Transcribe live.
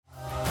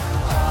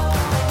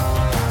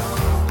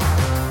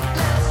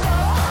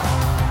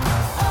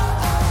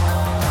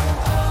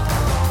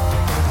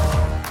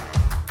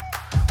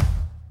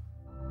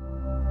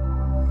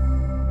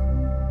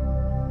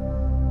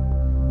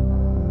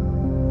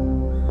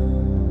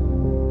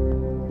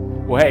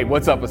Well, hey,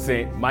 what's up,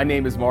 Ascent? My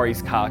name is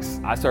Maurice Cox.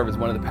 I serve as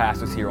one of the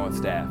pastors here on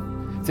staff.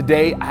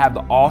 Today, I have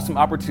the awesome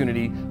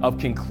opportunity of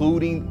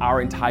concluding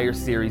our entire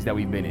series that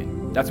we've been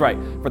in. That's right,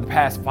 for the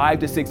past 5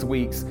 to 6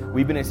 weeks,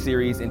 we've been in a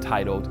series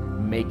entitled,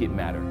 Make It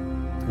Matter.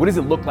 What does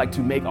it look like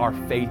to make our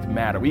faith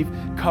matter? We've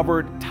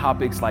covered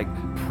topics like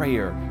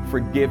prayer,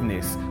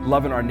 forgiveness,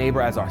 loving our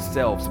neighbor as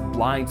ourselves,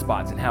 blind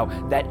spots, and how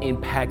that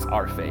impacts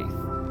our faith.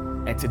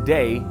 And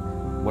today,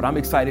 what I'm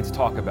excited to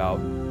talk about,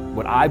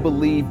 what I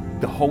believe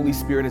the Holy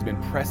Spirit has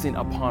been pressing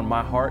upon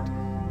my heart,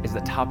 is the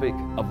topic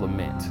of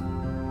lament.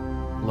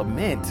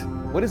 Lament?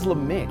 What is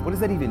lament? What does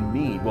that even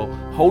mean? Well,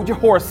 hold your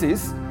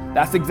horses.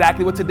 That's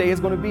exactly what today is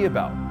going to be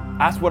about.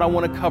 That's what I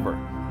want to cover.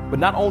 But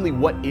not only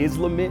what is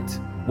lament,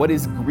 what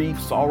is grief,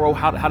 sorrow,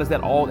 how does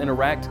that all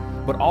interact,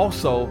 but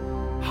also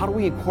how do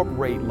we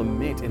incorporate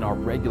lament in our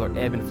regular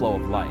ebb and flow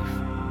of life?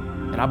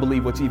 And I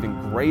believe what's even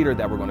greater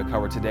that we're going to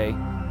cover today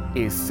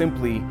is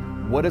simply,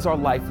 what does our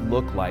life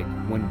look like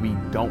when we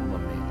don't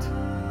lament?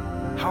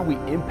 How are we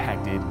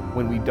impacted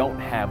when we don't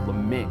have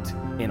lament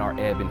in our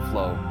ebb and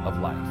flow of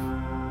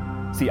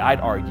life? See, I'd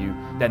argue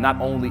that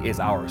not only is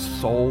our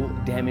soul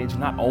damaged,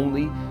 not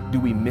only do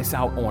we miss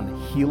out on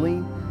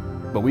healing,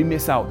 but we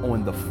miss out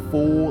on the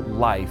full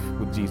life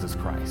with Jesus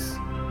Christ.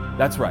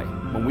 That's right.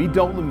 When we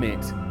don't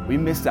lament, we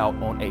miss out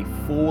on a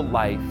full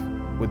life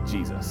with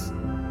Jesus.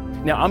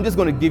 Now, I'm just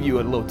going to give you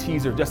a little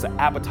teaser, just an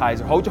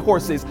appetizer. Hold your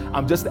horses.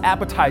 I'm just the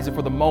appetizer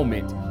for the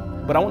moment,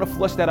 but I want to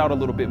flesh that out a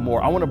little bit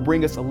more. I want to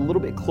bring us a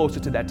little bit closer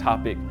to that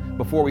topic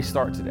before we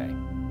start today.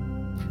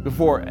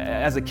 Before,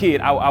 as a kid,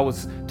 I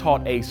was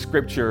taught a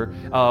scripture,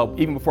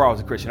 even before I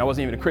was a Christian. I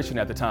wasn't even a Christian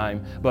at the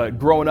time, but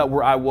growing up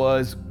where I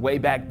was way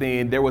back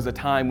then, there was a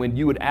time when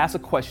you would ask a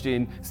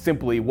question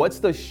simply, what's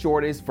the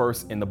shortest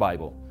verse in the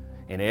Bible?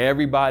 And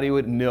everybody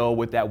would know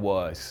what that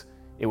was.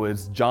 It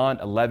was John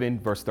 11,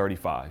 verse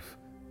 35.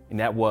 And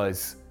that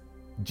was,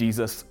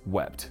 Jesus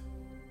wept.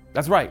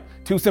 That's right,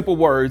 2 simple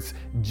words,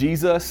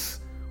 Jesus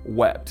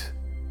wept.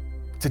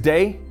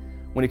 Today,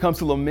 when it comes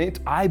to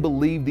lament, I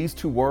believe these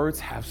 2 words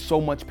have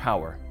so much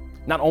power.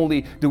 Not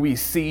only do we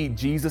see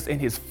Jesus in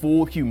his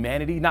full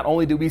humanity, not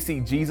only do we see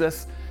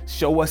Jesus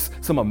show us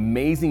an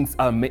amazing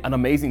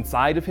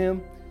side of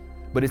him,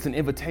 but it's an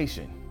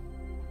invitation.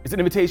 It's an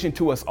invitation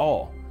to us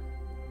all.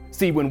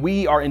 See, when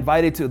we are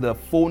invited to the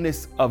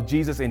fullness of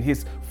Jesus and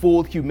his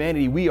full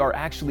humanity, we are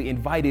actually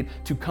invited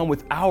to come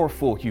with our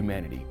full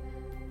humanity.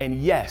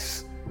 And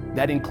yes,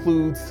 that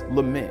includes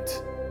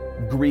lament,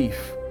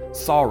 grief,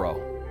 sorrow.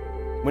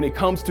 When it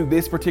comes to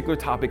this particular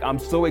topic, I'm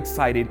so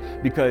excited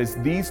because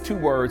these 2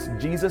 words,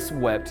 Jesus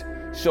wept,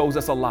 shows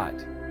us a lot.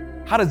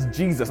 How does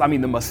Jesus, the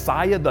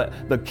Messiah,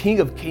 the King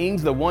of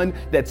Kings, the one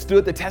that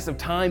stood the test of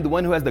time, the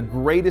one who has the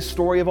greatest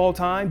story of all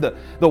time,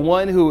 the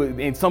one who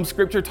in some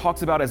scripture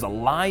talks about as a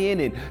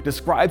lion and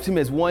describes him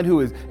as one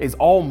who is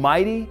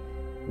almighty,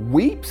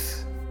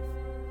 weeps?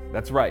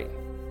 That's right.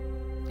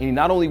 And he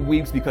not only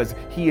weeps because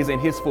he is in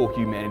his full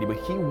humanity, but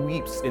he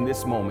weeps in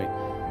this moment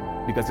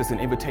because it's an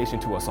invitation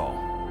to us all.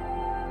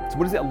 So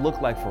what does that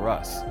look like for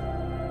us?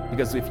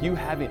 Because if you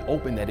haven't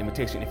opened that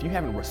invitation, if you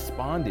haven't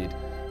responded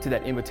to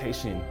that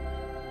invitation,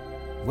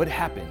 what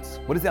happens?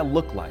 What does that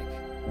look like?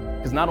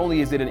 Because not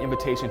only is it an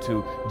invitation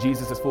to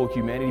Jesus' full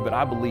humanity, but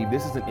I believe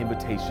this is an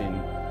invitation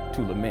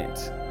to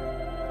lament.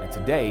 And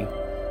today,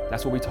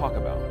 that's what we talk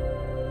about.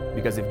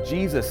 Because if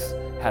Jesus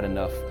had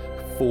enough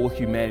full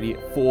humanity,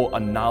 full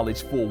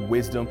knowledge, full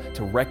wisdom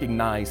to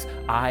recognize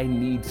I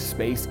need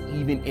space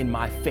even in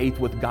my faith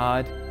with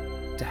God,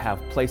 to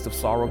have a place of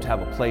sorrow, to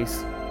have a place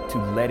to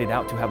let it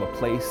out, to have a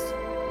place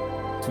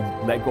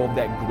to let go of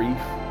that grief,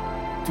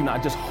 to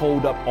not just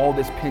hold up all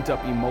this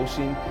pent-up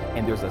emotion,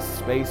 and there's a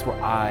space where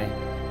I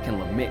can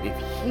lament. If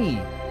he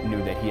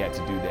knew that he had to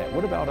do that,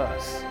 what about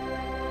us?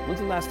 When's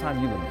the last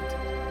time you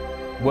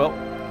lamented? Well,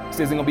 this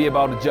isn't going to be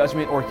about a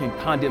judgment or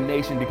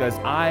condemnation, because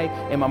I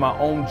am on my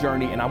own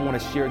journey and I want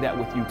to share that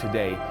with you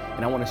today.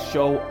 And I want to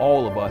show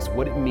all of us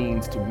what it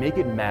means to make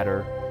it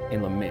matter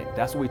in lament.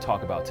 That's what we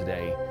talk about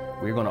today.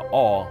 We're going to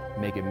all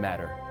make it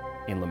matter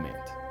in lament.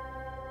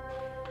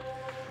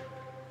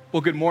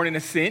 Well, good morning,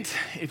 Ascent.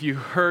 If you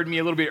heard me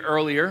a little bit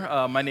earlier,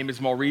 my name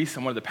is Maurice.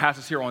 I'm one of the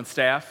pastors here on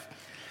staff.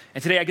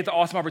 And today I get the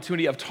awesome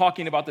opportunity of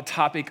talking about the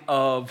topic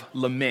of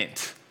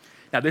lament.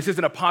 Now, this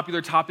isn't a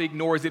popular topic,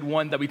 nor is it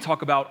one that we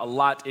talk about a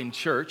lot in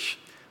church,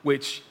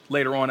 which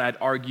later on I'd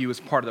argue is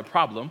part of the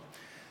problem.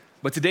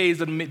 But today is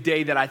a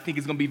day that I think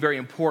is going to be very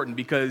important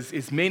because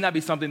it may not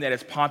be something that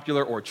is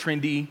popular or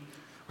trendy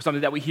or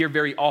something that we hear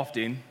very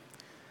often,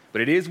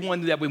 but it is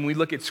one that when we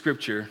look at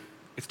Scripture,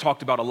 it's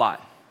talked about a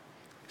lot.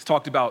 It's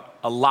talked about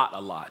a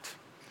lot.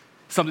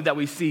 Something that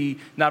we see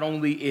not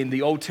only in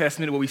the Old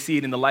Testament, but we see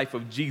it in the life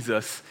of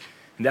Jesus.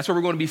 And that's where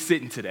we're going to be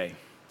sitting today.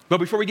 But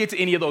before we get to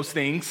any of those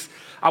things,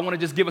 I want to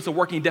just give us a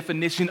working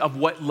definition of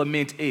what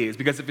lament is.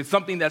 Because if it's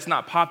something that's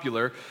not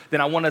popular,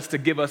 then I want us to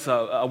give us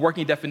a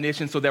working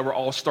definition so that we're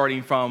all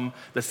starting from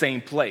the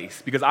same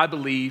place. Because I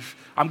believe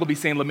I'm going to be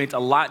saying lament a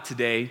lot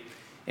today.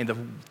 And the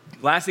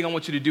last thing I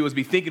want you to do is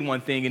be thinking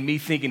one thing and me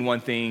thinking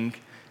one thing.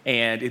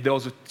 And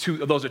those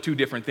are two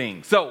different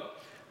things. So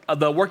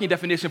The working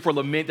definition for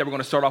lament that we're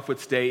going to start off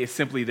with today is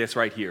simply this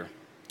right here: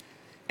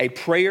 a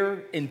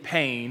prayer in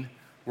pain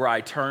where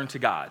I turn to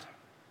God.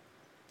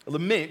 A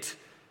lament,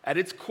 at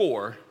its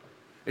core,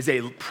 is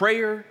a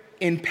prayer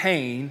in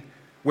pain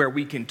where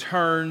we can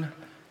turn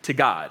to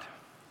God.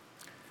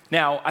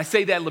 Now, I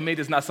say that lament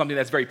is not something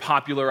that's very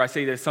popular. I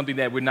say that it's something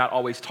that we're not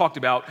always talked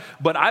about.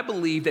 But I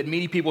believe that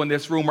many people in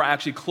this room are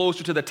actually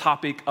closer to the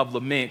topic of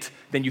lament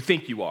than you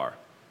think you are.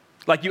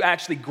 Like you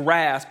actually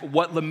grasp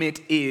what lament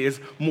is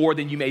more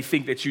than you may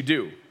think that you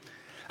do.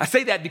 I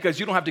say that because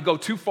you don't have to go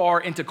too far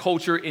into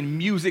culture and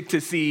music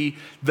to see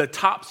the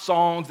top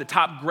songs, the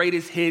top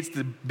greatest hits,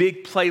 the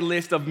big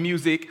playlist of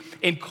music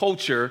in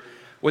culture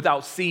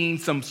without seeing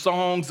some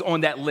songs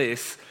on that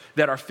list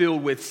that are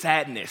filled with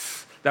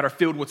sadness, that are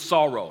filled with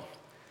sorrow,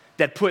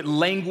 that put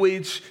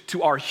language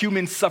to our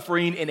human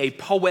suffering in a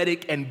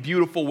poetic and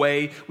beautiful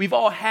way. We've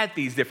all had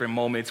these different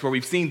moments where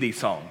we've seen these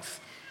songs.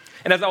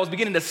 And as I was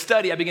beginning to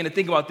study, I began to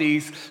think about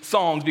these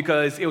songs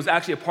because it was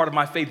actually a part of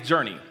my faith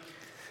journey.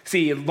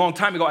 See, a long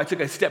time ago, I took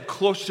a step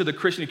closer to the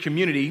Christian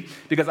community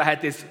because I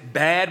had this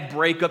bad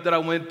breakup that I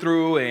went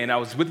through, and I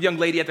was with a young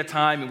lady at the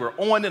time, and we were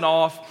on and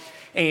off.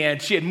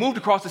 And she had moved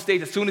across the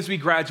state as soon as we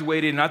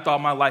graduated, and I thought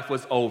my life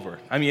was over.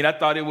 I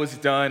thought it was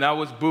done. I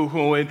was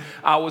boo-hooing.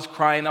 I was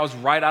crying. I was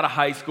right out of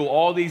high school,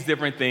 all these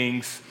different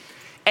things.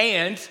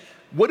 And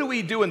what do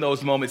we do in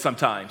those moments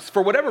sometimes?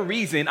 For whatever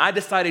reason, I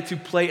decided to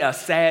play a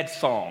sad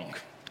song.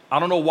 I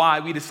don't know why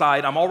we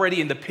decide I'm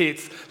already in the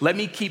pits. Let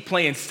me keep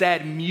playing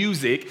sad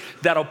music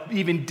that'll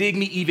even dig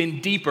me even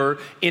deeper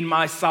in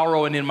my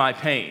sorrow and in my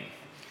pain.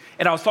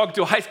 And I was talking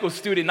to a high school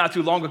student not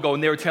too long ago,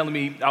 and they were telling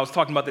me, I was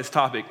talking about this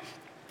topic.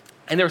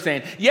 And they were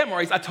saying, yeah,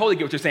 Maurice, I totally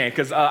get what you're saying,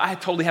 because I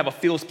totally have a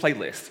feels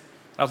playlist.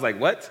 I was like,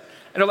 what?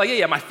 And they're like,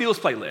 yeah, my feels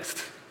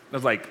playlist. I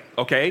was like,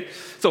 okay.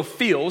 So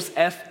feels,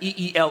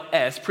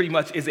 F-E-E-L-S, pretty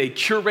much is a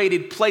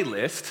curated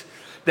playlist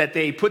that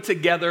they put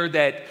together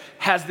that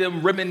has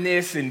them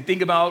reminisce and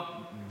think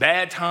about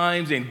bad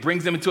times and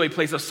brings them into a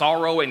place of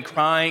sorrow and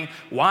crying.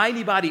 Why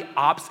anybody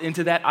opts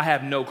into that, I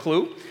have no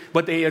clue.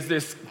 But there's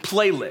this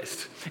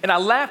playlist. And I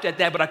laughed at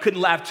that, but I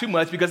couldn't laugh too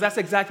much because that's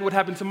exactly what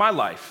happened to my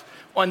life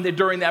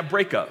during that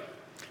breakup.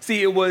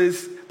 See, it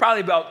was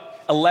probably about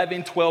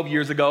 11, 12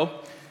 years ago,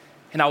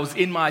 and I was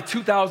in my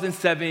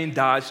 2007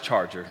 Dodge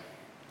Charger.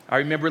 I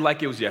remember it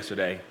like it was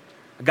yesterday.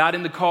 I got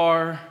in the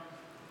car,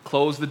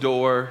 closed the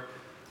door,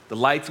 the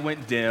lights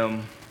went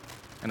dim,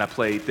 and I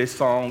played this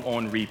song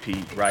on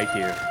repeat right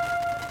here.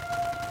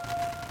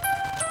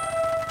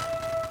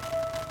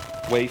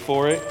 Wait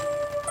for it.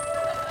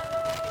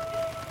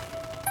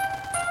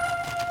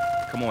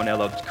 Come on,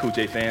 LL Cool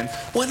J fans.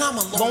 When I'm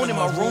alone in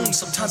my room,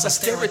 sometimes I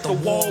stare at the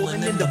wall,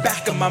 and in the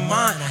back of my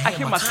mind, I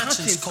hear my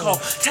conscience call,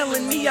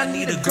 telling me I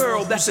need a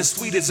girl that's as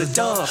sweet as a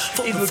dove.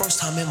 For the first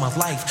time in my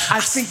life, I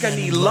think I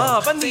need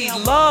love. I need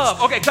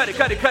love. Okay, cut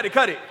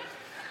it.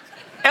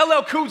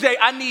 LL Cool J,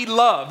 I Need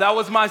Love. That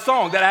was my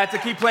song that I had to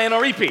keep playing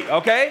on repeat,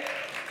 okay?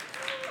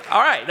 All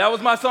right, that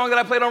was my song that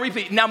I played on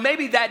repeat. Now,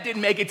 maybe that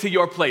didn't make it to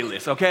your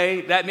playlist,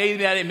 okay? Maybe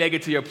that didn't make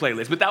it to your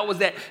playlist, but that was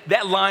that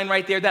line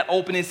right there, that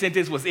opening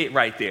sentence was it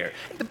right there.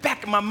 In the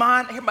back of my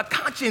mind, I hear my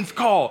conscience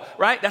call,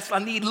 right? I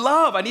need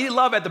love. I needed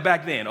love at the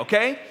back then,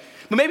 okay?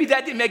 But maybe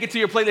that didn't make it to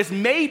your playlist.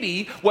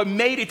 Maybe what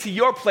made it to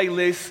your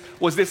playlist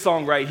was this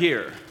song right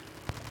here.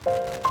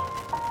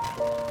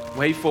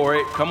 Wait for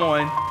it, come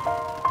on.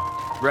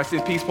 Rest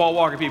in peace, Paul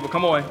Walker, people,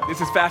 come on. This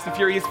is Fast and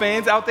Furious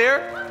fans out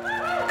there.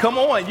 Come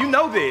on, you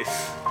know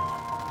this.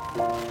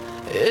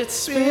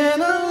 It's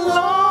been a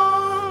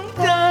long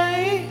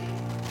day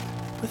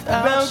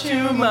without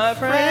you, my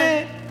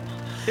friend.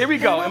 Here we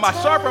go. Am I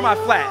sharp or am I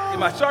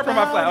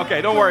flat?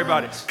 Okay, don't worry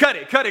about it. Cut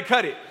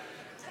it.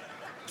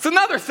 It's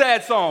another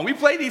sad song. We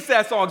play these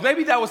sad songs.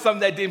 Maybe that was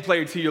something that didn't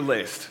play to your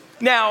list.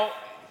 Now,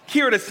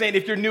 here at Ascent,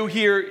 if you're new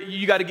here,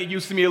 you got to get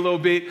used to me a little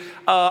bit.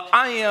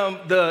 I am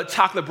the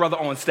chocolate brother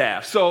on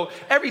staff. So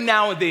every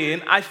now and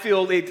then, I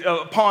feel it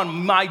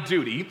upon my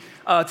duty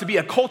to be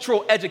a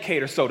cultural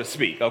educator, so to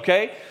speak,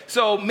 okay?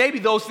 So maybe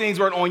those things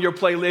weren't on your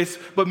playlist,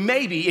 but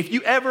maybe if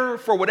you ever,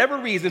 for whatever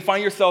reason,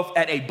 find yourself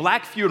at a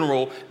black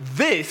funeral,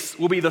 this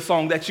will be the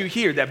song that you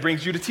hear that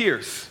brings you to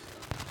tears.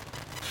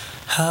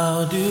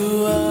 How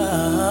do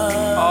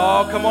I?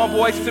 Oh, come on,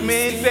 Boys to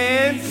Men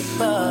fans.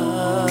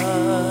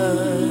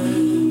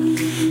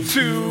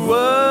 To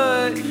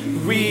what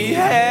we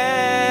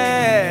had.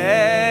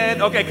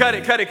 Okay, cut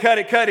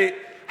it.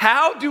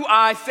 How do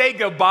I say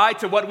goodbye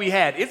to what we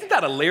had? Isn't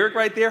that a lyric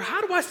right there?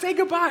 How do I say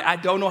goodbye? I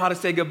don't know how to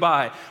say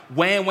goodbye.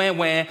 Wham, wham,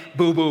 wham,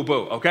 boo, boo,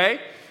 boo, okay?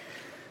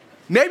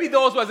 Maybe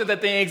those wasn't the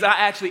things. I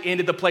actually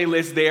ended the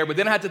playlist there, but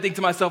then I had to think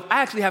to myself,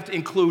 I actually have to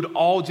include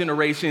all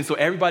generations so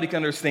everybody can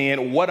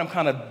understand what I'm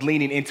kind of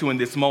leaning into in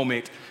this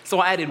moment. So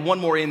I added one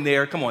more in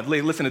there. Come on,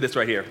 listen to this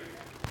right here.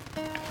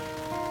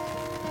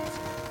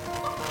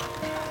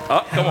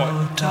 Oh, come on.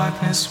 Hello,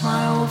 darkness,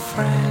 my old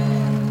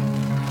friend.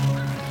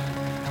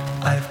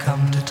 I've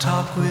come to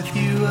talk with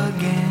you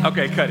again.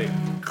 Okay, cut it.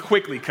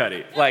 Quickly cut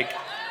it. Like,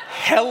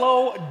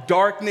 hello,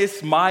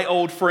 darkness, my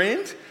old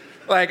friend.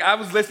 Like, I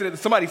was listening,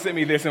 somebody sent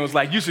me this and was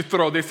like, you should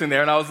throw this in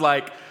there. And I was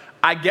like,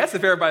 I guess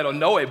if everybody don't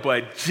know it,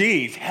 but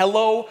geez,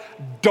 hello,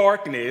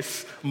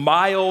 darkness,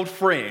 my old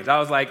friend. I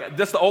was like,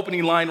 just the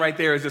opening line right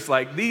there is just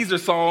like, these are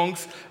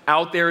songs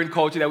out there in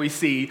culture that we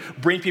see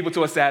bring people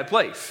to a sad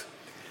place.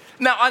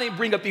 Now, I didn't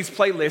bring up these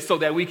playlists so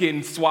that we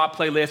can swap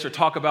playlists or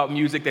talk about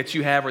music that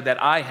you have or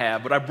that I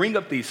have, but I bring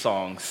up these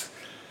songs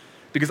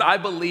because I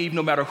believe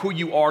no matter who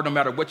you are, no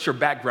matter what your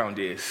background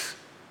is,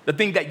 the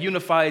thing that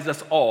unifies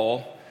us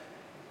all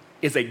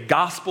is a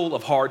gospel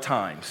of hard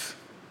times.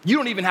 You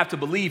don't even have to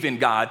believe in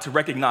God to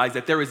recognize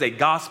that there is a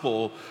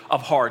gospel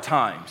of hard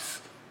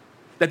times,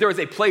 that there is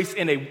a place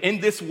in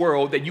this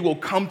world that you will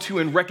come to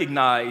and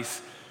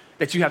recognize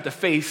that you have to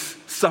face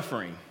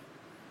suffering,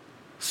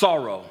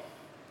 sorrow,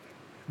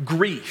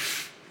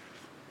 grief.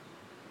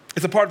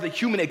 It's a part of the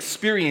human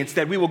experience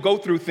that we will go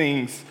through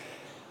things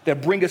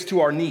that bring us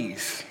to our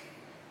knees,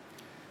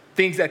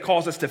 things that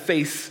cause us to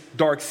face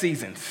dark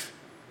seasons,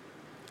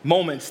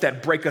 moments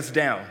that break us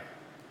down.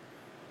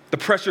 The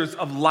pressures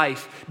of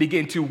life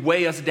begin to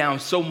weigh us down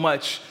so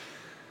much,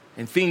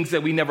 and things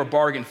that we never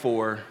bargained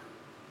for,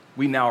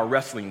 we now are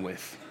wrestling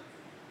with.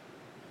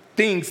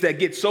 Things that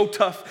get so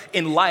tough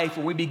in life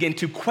where we begin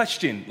to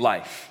question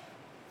life.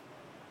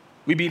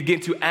 We begin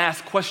to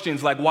ask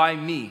questions like, why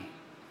me?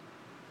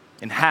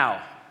 And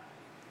how?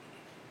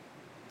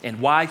 And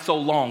why so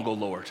long, O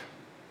Lord?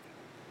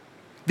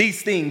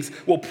 These things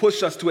will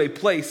push us to a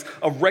place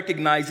of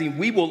recognizing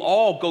we will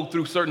all go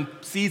through certain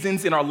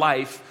seasons in our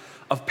life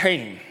of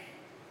pain.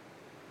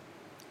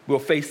 We'll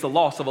face the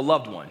loss of a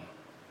loved one.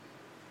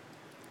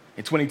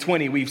 In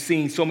 2020, we've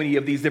seen so many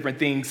of these different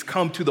things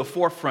come to the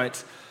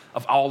forefront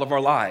of all of our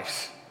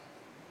lives.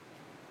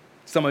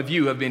 Some of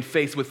you have been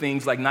faced with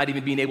things like not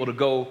even being able to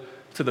go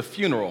to the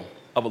funeral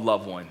of a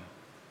loved one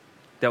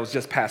that was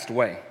just passed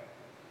away.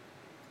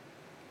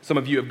 Some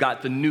of you have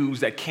got the news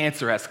that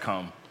cancer has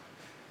come.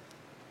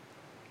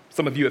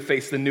 Some of you have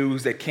faced the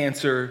news that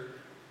cancer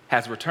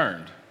has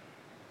returned.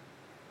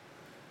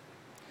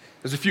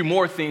 There's a few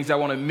more things I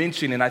want to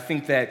mention, and I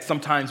think that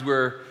sometimes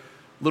we're a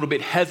little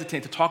bit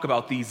hesitant to talk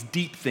about these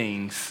deep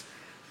things.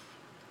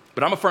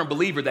 But I'm a firm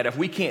believer that if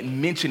we can't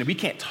mention, if we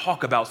can't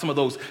talk about some of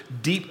those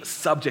deep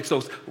subjects,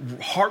 those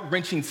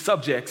heart-wrenching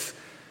subjects,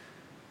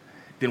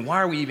 then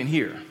why are we even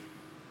here?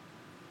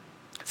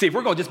 See, if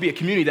we're going to just be a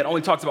community that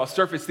only talks about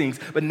surface things,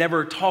 but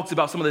never talks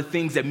about some of the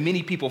things that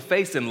many people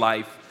face in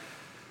life,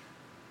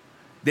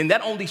 then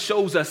that only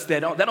shows us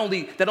that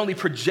only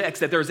projects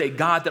that there's a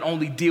God that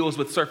only deals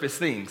with surface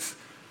things.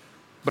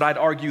 But I'd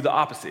argue the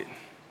opposite.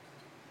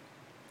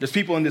 There's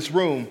people in this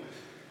room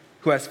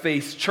who has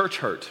faced church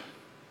hurt.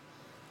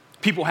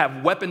 People have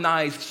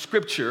weaponized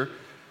scripture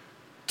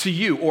to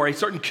you or a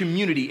certain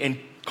community and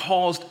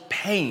caused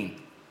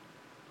pain.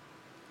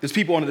 There's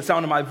people under the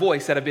sound of my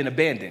voice that have been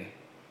abandoned,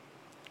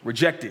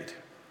 rejected.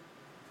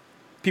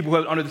 People who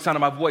are under the sound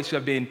of my voice who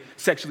have been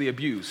sexually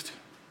abused.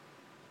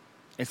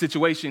 In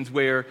situations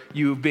where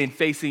you've been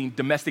facing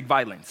domestic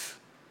violence.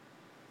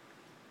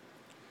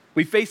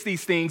 We face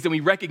these things and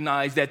we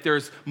recognize that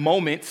there's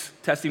moments,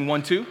 testing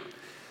 1, 2.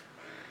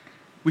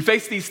 We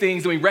face these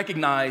things and we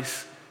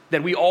recognize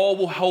that we all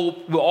will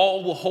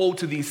hold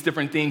to these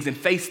different things and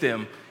face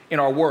them in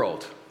our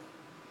world.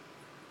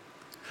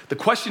 The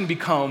question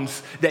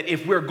becomes that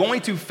if we're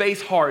going to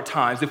face hard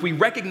times, if we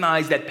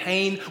recognize that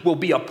pain will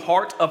be a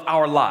part of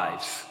our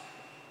lives,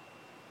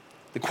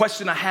 the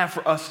question I have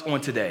for us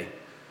on today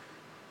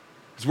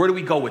is, where do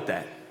we go with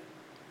that?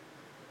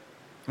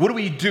 What do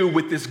we do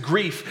with this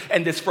grief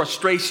and this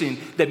frustration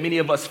that many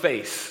of us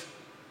face?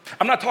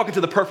 I'm not talking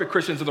to the perfect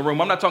Christians in the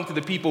room. I'm not talking to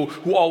the people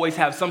who always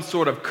have some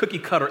sort of cookie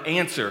cutter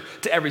answer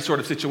to every sort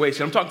of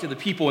situation. I'm talking to the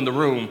people in the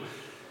room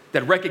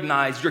that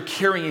recognize you're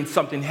carrying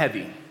something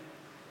heavy,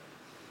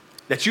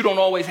 that you don't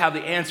always have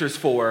the answers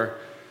for,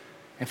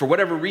 and for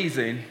whatever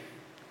reason,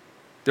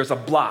 there's a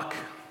block.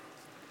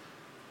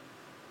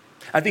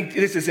 I think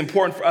this is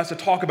important for us to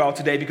talk about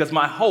today because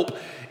my hope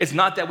is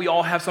not that we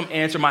all have some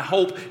answer. My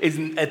hope is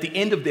at the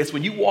end of this,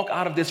 when you walk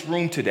out of this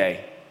room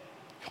today,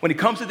 when it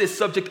comes to this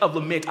subject of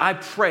lament, I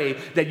pray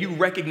that you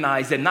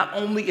recognize that not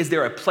only is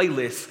there a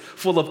playlist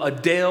full of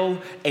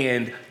Adele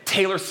and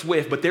Taylor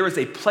Swift, but there is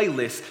a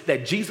playlist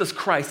that Jesus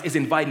Christ is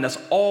inviting us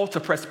all to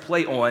press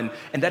play on,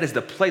 and that is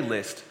the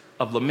playlist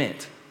of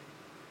lament.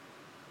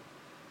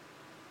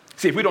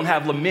 See, if we don't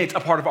have lament a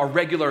part of our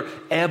regular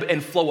ebb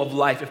and flow of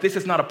life, if this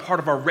is not a part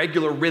of our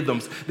regular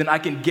rhythms, then I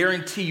can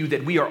guarantee you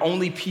that we are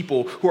only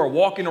people who are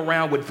walking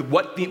around with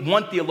what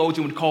one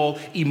theologian would call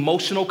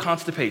emotional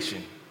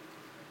constipation.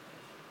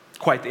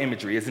 Quite the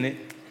imagery, isn't it?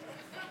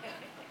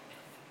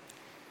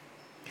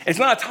 It's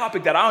not a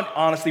topic that I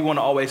honestly want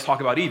to always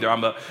talk about either.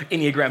 I'm an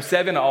Enneagram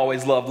 7. I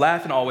always love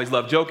laughing. I always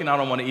love joking. I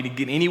don't want to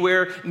get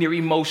anywhere near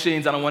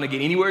emotions. I don't want to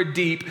get anywhere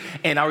deep.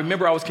 And I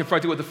remember I was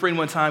confronted with a friend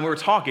one time. We were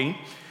talking.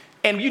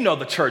 And you know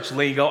the church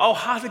lingo. Oh,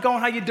 how's it going?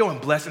 How you doing?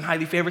 Blessed and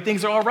highly favored.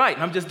 Things are all right.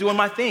 And I'm just doing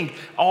my thing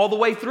all the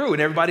way through.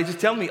 And everybody's just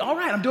telling me, all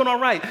right, I'm doing all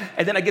right.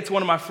 And then I get to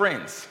one of my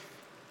friends.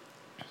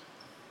 And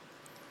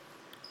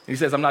he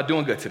says, I'm not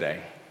doing good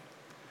today.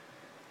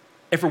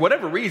 And for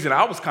whatever reason,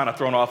 I was kind of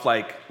thrown off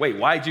like, wait,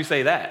 why did you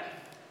say that?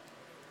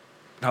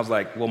 And I was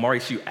like, well,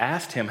 Maurice, you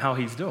asked him how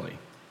he's doing.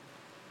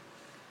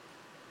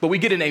 But we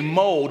get in a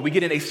mold, we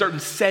get in a certain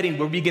setting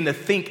where we begin to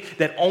think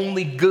that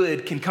only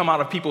good can come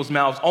out of people's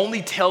mouths.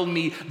 Only tell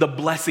me the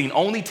blessing.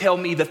 Only tell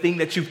me the thing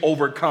that you've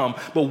overcome.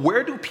 But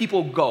where do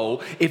people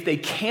go if they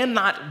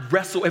cannot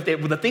wrestle, with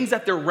the things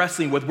that they're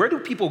wrestling with, where do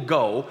people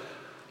go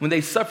when they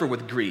suffer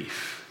with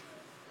grief?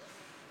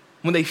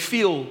 When they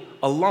feel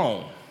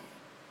alone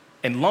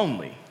and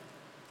lonely?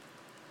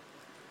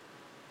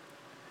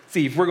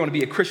 See, if we're going to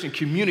be a Christian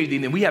community,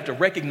 then we have to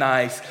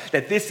recognize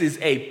that this is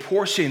a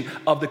portion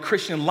of the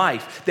Christian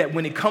life, that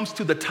when it comes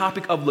to the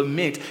topic of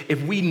lament,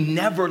 if we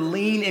never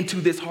lean into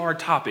this hard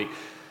topic,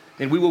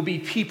 then we will be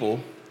people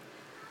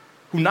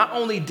who not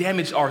only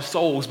damage our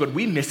souls, but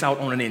we miss out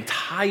on an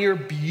entire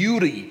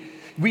beauty.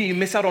 We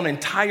miss out on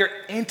entire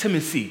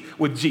intimacy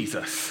with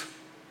Jesus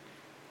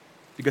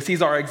because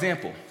he's our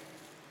example.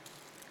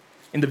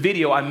 In the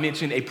video, I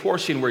mentioned a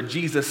portion where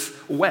Jesus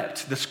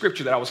wept, the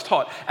scripture that I was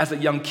taught as a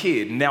young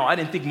kid. Now, I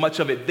didn't think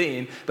much of it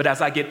then, but as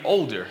I get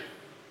older,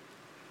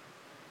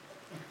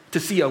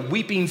 to see a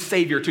weeping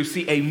Savior, to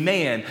see a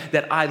man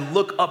that I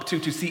look up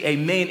to see a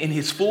man in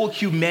his full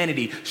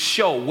humanity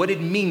show what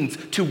it means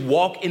to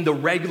walk in the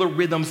regular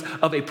rhythms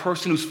of a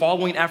person who's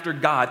following after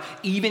God,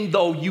 even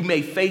though you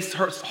may face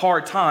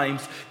hard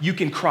times, you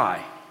can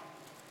cry.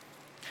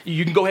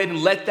 You can go ahead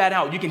and let that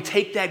out. You can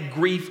take that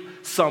grief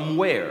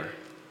somewhere.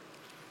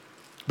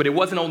 But it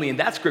wasn't only in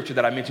that scripture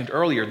that I mentioned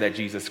earlier that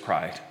Jesus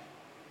cried,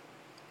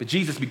 but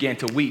Jesus began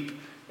to weep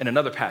in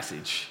another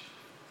passage.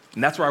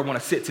 And that's where I want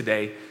to sit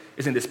today,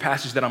 is in this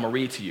passage that I'm going to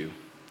read to you.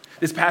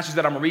 This passage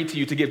that I'm going to read to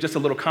you, to give just a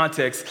little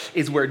context,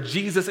 is where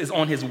Jesus is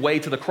on his way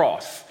to the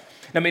cross.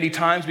 Now, many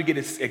times we get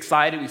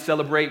excited, we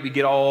celebrate, we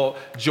get all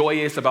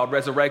joyous about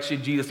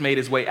resurrection. Jesus made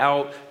his way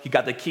out. He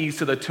got the keys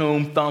to the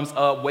tomb, thumbs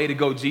up, way to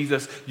go,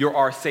 Jesus, you're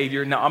our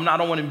Savior. Now, I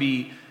don't want to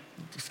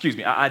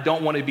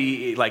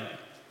be like,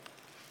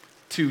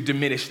 to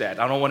diminish that.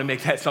 I don't want to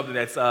make that something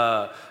that's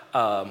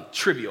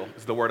trivial,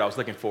 is the word I was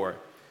looking for.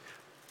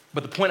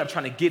 But the point I'm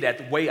trying to get at,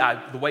 the way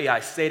I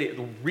said it,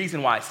 the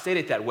reason why I said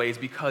it that way is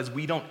because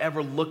we don't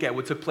ever look at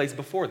what took place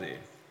before then.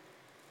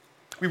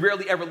 We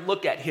rarely ever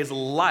look at his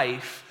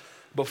life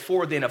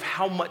before then, of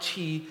how much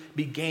he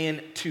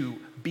began to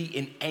be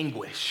in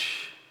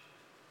anguish,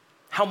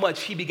 how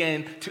much he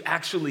began to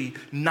actually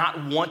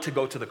not want to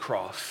go to the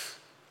cross.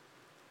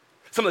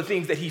 Some of the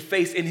things that he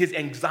faced in his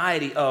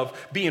anxiety of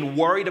being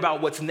worried about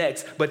what's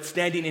next, but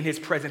standing in his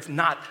presence,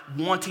 not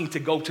wanting to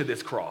go to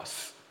this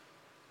cross.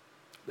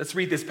 Let's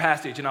read this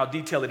passage and I'll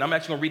detail it. I'm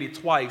actually going to read it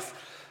twice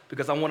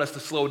because I want us to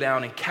slow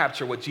down and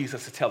capture what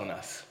Jesus is telling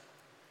us.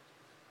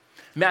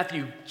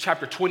 Matthew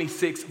chapter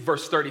 26,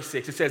 verse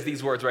 36, it says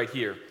these words right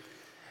here.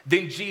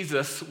 Then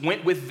Jesus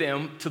went with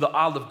them to the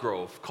olive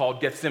grove called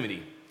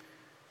Gethsemane,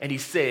 and he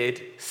said,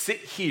 sit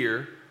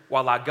here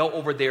while I go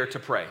over there to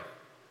pray.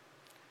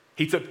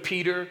 He took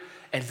Peter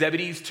and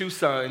Zebedee's two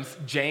sons,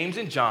 James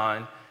and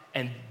John,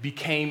 and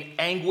became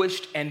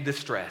anguished and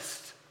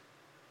distressed.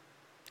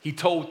 He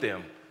told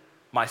them,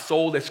 my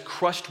soul is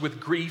crushed with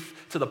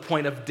grief to the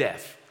point of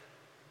death.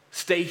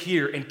 Stay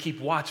here and keep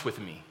watch with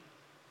me.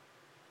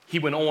 He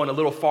went on a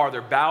little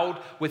farther, bowed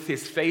with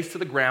his face to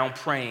the ground,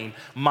 praying,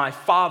 my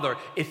Father,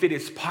 if it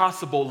is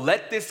possible,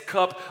 let this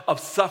cup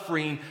of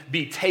suffering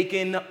be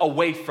taken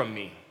away from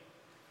me.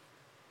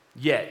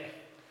 Yet,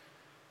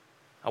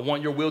 I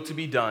want your will to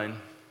be done,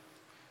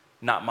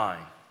 not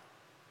mine.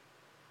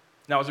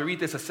 Now, as I read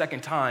this a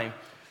second time,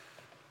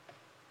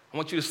 I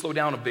want you to slow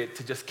down a bit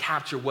to just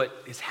capture what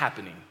is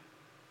happening.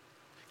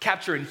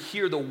 Capture and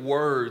hear the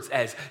words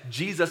as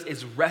Jesus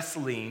is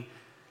wrestling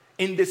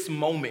in this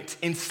moment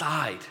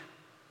inside.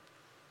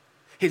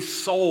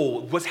 His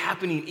soul, what's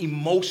happening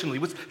emotionally,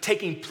 what's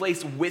taking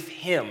place with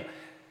him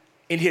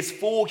in his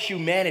full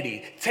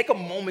humanity. Take a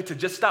moment to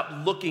just stop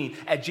looking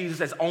at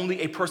Jesus as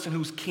only a person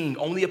who's king,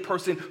 only a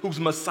person who's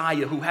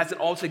Messiah, who has it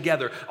all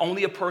together,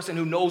 only a person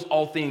who knows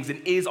all things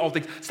and is all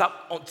things.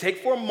 Take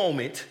for a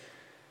moment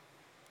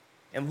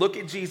and look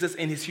at Jesus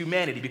in his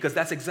humanity, because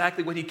that's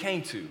exactly what he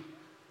came to.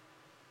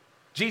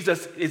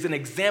 Jesus is an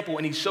example,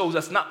 and he shows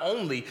us not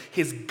only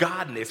his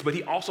godness, but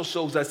he also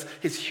shows us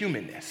his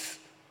humanness.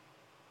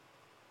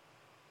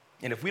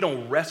 And if we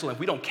don't wrestle, if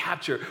we don't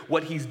capture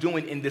what he's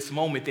doing in this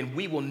moment, then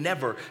we will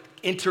never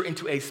enter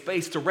into a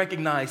space to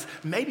recognize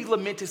maybe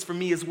lament is for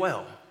me as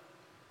well.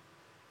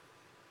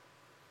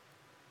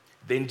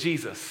 Then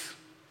Jesus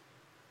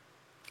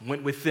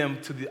went with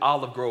them to the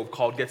olive grove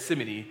called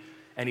Gethsemane,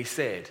 and he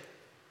said,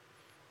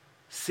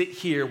 sit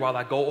here while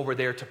I go over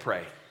there to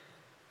pray.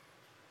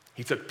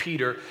 He took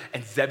Peter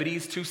and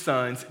Zebedee's two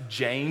sons,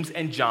 James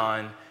and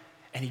John,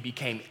 and he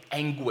became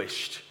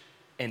anguished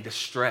and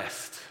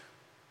distressed.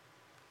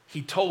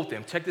 He told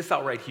them, check this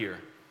out right here.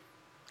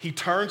 He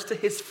turns to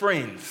his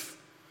friends.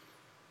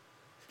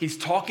 He's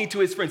talking to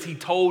his friends. He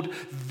told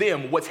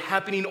them what's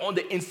happening on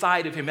the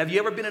inside of him. Have you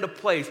ever been in a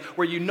place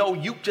where you know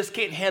you just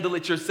can't handle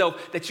it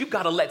yourself, that you've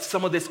got to let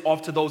some of this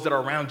off to those that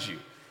are around you?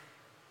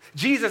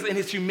 Jesus in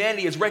his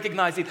humanity is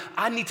recognizing,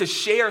 I need to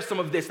share some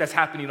of this that's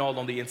happening all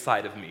on the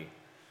inside of me.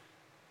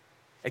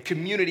 A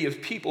community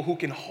of people who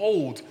can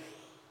hold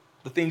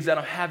the things that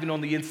I'm having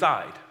on the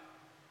inside.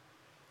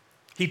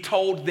 He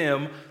told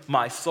them,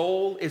 my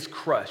soul is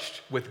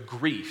crushed with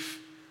grief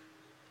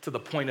to the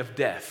point of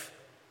death.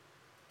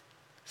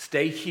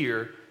 Stay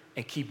here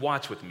and keep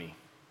watch with me.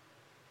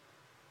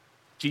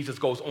 Jesus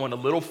goes on a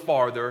little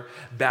farther,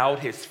 bowed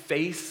his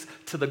face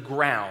to the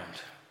ground,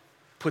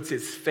 puts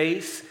his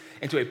face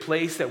into a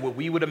place that what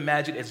we would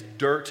imagine as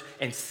dirt,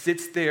 and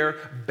sits there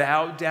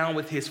bowed down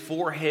with his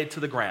forehead to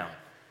the ground.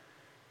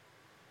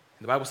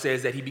 And the Bible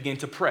says that he began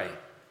to pray.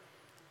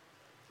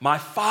 My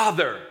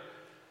Father,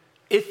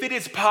 if it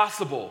is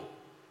possible,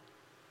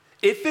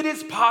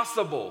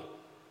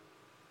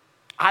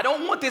 I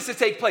don't want this to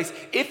take place.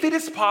 If it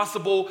is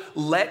possible,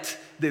 let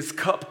this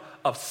cup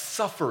of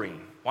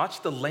suffering,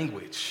 watch the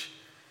language,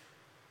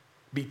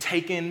 be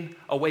taken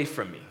away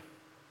from me.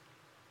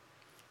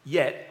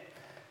 Yet,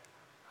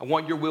 I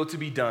want your will to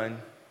be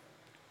done,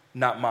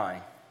 not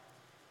mine.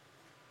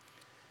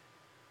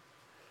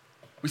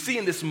 We see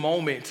in this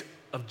moment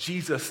of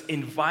Jesus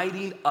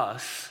inviting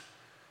us,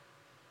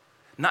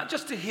 not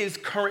just to his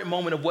current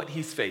moment of what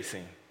he's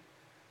facing,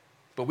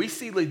 but we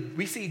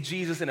see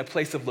Jesus in a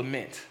place of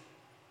lament.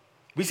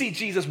 We see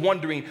Jesus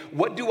wondering,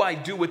 what do I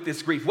do with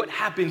this grief? What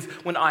happens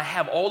when I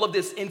have all of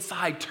this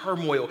inside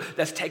turmoil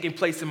that's taking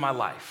place in my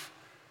life?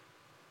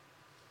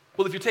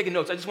 Well, if you're taking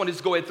notes, I just want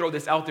to go ahead and throw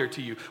this out there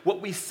to you. What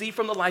we see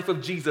from the life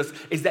of Jesus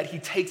is that he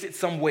takes it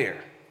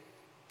somewhere.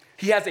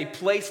 He has a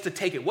place to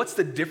take it. What's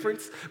the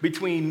difference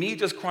between me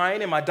just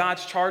crying in my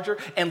Dodge Charger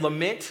and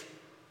lament?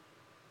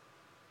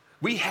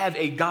 We have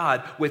a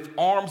God with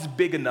arms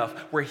big enough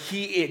where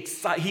he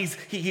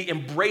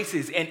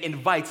embraces and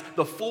invites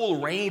the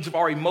full range of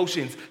our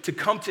emotions to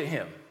come to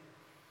him.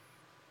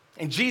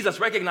 And Jesus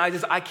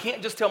recognizes, I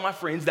can't just tell my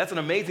friends, that's an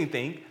amazing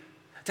thing,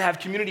 to have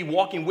community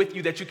walking with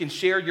you that you can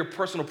share your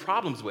personal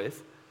problems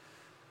with.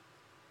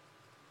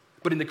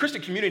 But in the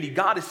Christian community,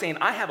 God is saying,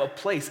 I have a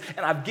place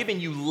and I've given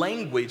you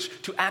language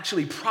to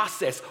actually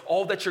process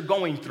all that you're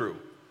going through.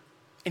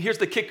 And here's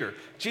the kicker.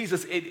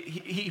 Jesus,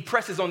 he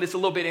presses on this a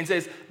little bit and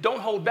says,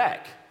 don't hold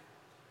back.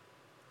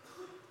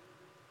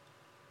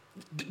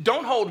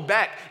 Don't hold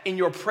back in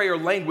your prayer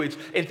language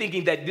and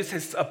thinking that this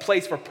is a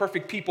place for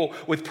perfect people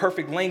with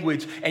perfect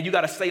language and you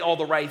got to say all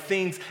the right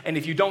things. And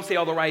if you don't say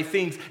all the right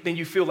things, then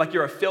you feel like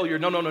you're a failure.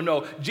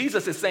 No.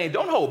 Jesus is saying,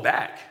 don't hold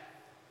back.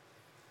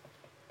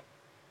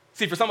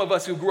 See, for some of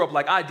us who grew up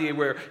like I did,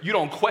 where you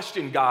don't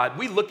question God,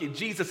 we look at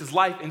Jesus'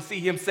 life and see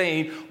him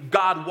saying,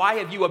 God, why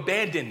have you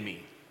abandoned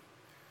me?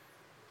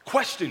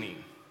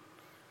 Questioning.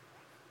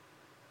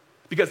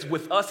 Because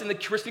with us in the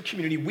Christian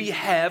community, we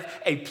have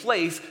a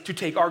place to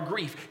take our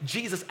grief.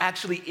 Jesus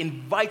actually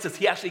invites us.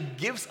 He actually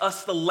gives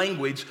us the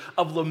language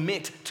of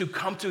lament to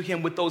come to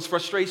him with those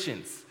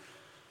frustrations.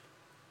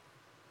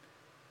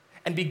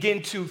 And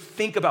begin to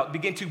think about,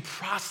 begin to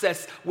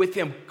process with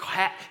him,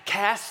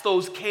 cast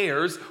those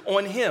cares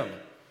on him.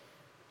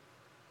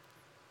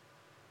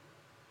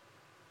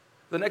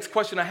 The next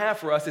question I have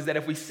for us is that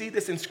if we see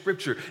this in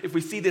Scripture, if we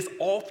see this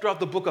all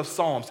throughout the book of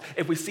Psalms,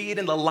 if we see it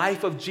in the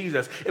life of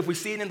Jesus, if we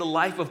see it in the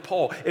life of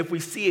Paul, if we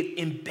see it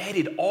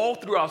embedded all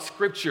throughout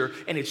Scripture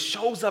and it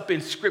shows up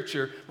in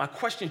Scripture, my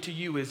question to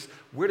you is,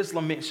 where does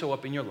lament show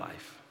up in your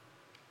life?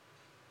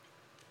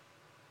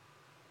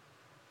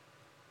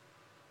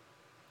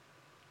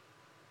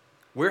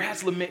 Where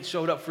has lament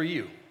showed up for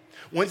you?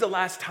 When's the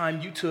last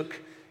time you took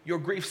your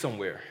grief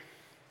somewhere?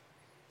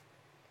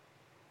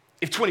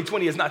 If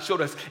 2020 has not showed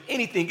us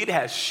anything, it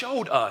has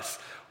showed us,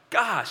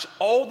 gosh,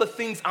 all the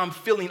things I'm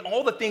feeling,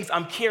 all the things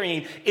I'm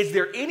carrying, is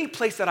there any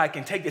place that I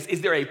can take this? Is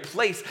there a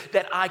place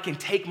that I can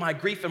take my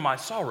grief and my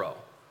sorrow?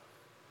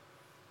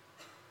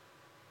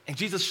 And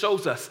Jesus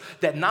shows us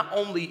that not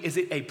only is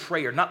it a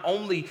prayer, not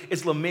only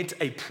is lament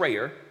a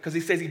prayer, because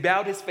he says he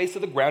bowed his face to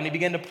the ground and he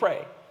began to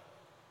pray.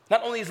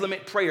 Not only is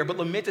lament prayer, but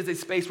lament is a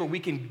space where we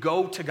can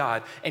go to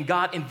God and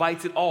God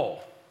invites it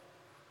all.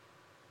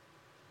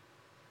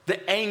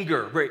 The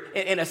anger, where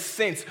in a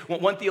sense,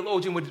 one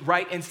theologian would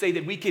write and say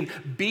that we can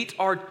beat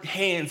our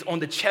hands on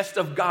the chest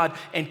of God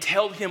and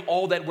tell him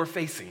all that we're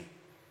facing.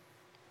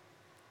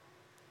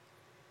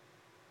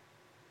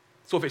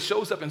 So if it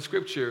shows up in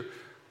Scripture,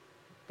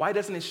 why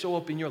doesn't it show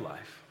up in your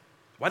life?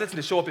 Why doesn't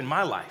it show up in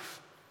my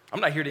life? I'm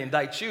not here to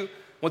indict you.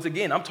 Once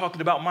again, I'm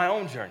talking about my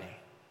own journey.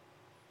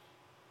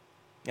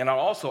 And I'll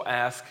also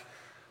ask,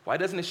 why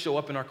doesn't it show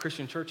up in our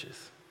Christian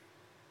churches?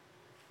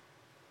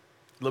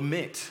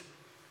 Lament.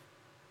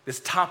 This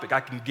topic,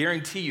 I can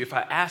guarantee you, if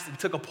I asked and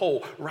took a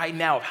poll right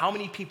now of how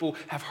many people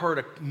have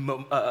heard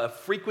a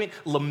frequent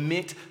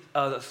lament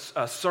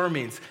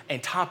sermons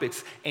and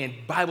topics and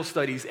Bible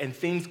studies and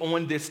things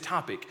on this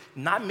topic,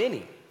 not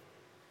many.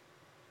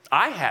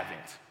 I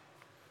haven't.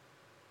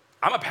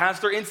 I'm a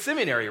pastor in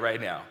seminary right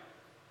now.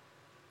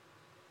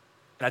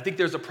 And I think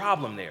there's a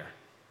problem there.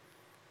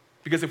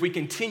 Because if we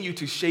continue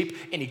to shape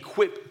and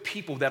equip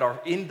people that are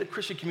in the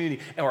Christian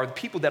community and are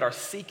people that are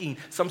seeking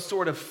some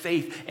sort of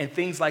faith and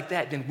things like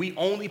that, then we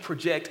only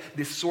project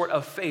this sort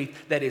of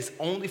faith that is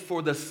only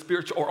for the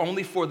spiritual or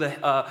only for the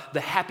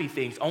happy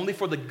things, only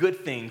for the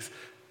good things.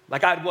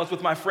 Like I was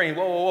with my friend,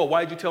 whoa,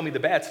 why did you tell me the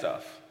bad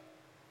stuff?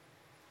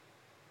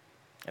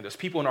 And there's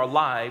people in our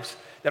lives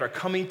that are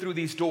coming through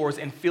these doors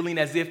and feeling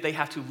as if they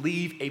have to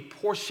leave a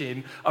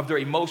portion of their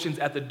emotions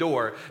at the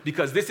door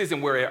because this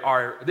isn't where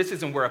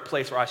a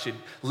place where I should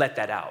let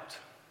that out.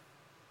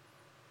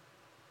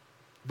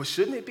 But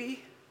shouldn't it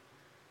be?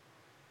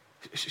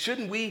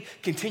 Shouldn't we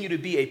continue to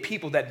be a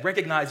people that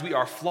recognize we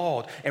are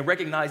flawed and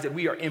recognize that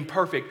we are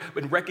imperfect,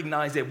 but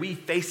recognize that we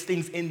face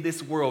things in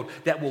this world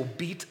that will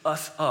beat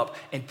us up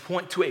and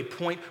point to a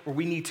point where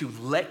we need to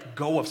let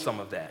go of some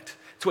of that?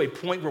 To a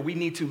point where we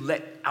need to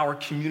let our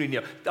community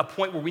know, a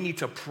point where we need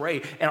to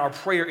pray, and our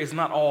prayer is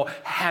not all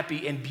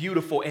happy and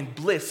beautiful and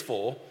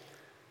blissful,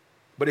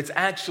 but it's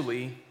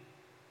actually,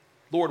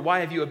 Lord, why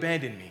have you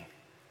abandoned me?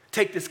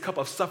 Take this cup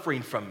of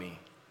suffering from me.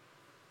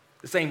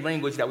 The same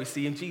language that we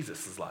see in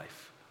Jesus'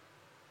 life.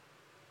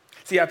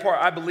 See,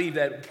 I believe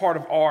that part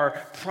of our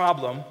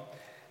problem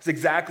is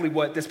exactly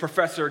what this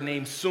professor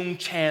named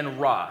Soong-Chan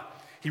Rah.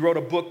 He wrote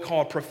a book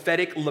called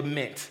Prophetic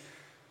Lament.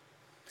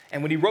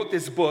 And when he wrote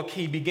this book,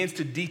 he begins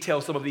to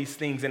detail some of these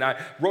things. And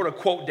I wrote a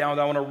quote down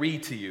that I want to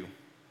read to you.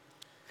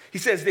 He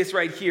says this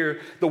right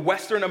here: the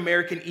Western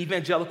American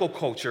evangelical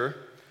culture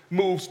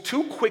moves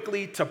too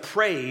quickly to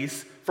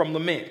praise from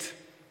lament.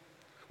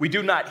 We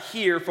do not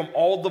hear from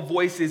all the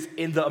voices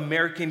in the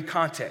American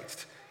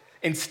context.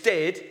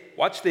 Instead,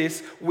 watch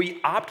this, we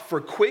opt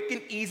for quick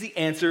and easy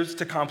answers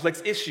to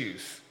complex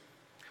issues.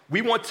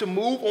 We want to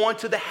move on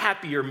to the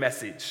happier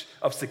message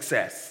of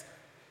success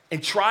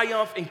and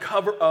triumph and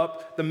cover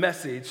up the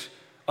message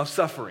of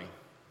suffering.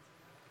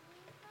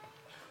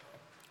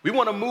 We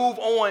want to move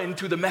on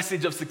to the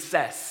message of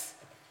success.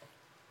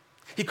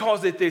 He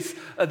calls it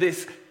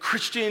this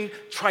Christian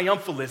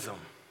triumphalism.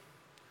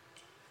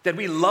 That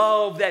we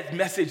love that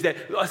message,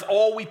 that that's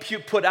all we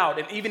put out.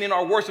 And even in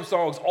our worship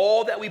songs,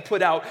 all that we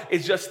put out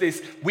is just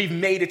this, we've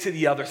made it to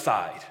the other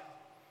side.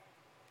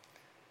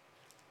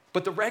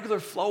 But the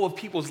regular flow of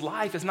people's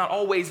life is not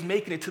always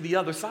making it to the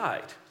other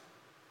side.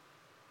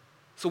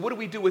 So what do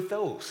we do with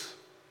those?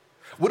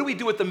 What do we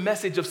do with the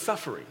message of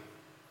suffering?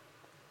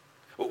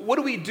 What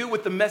do we do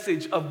with the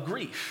message of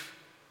grief?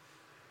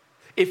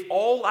 If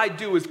all I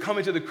do is come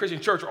into the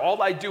Christian church, or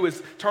all I do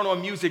is turn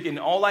on music, and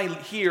all I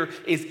hear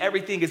is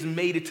everything is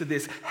made it to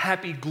this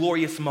happy,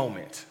 glorious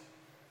moment.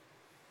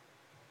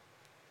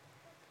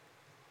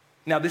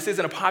 Now, this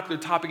isn't a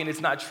popular topic and it's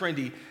not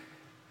trendy,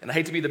 and I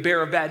hate to be the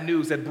bearer of bad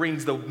news that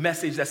brings the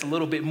message that's a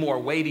little bit more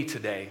weighty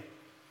today.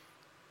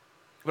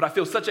 But I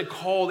feel such a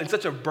call and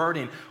such a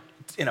burden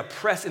and a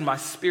press in my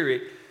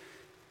spirit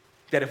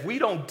that if we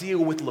don't deal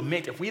with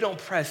lament, if we don't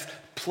press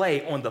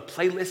play on the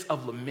playlist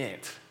of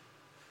lament,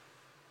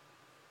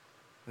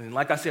 and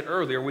like I said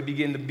earlier, we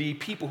begin to be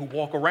people who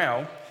walk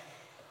around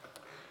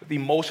with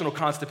emotional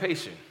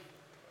constipation.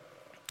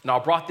 Now,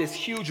 I brought this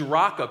huge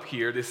rock up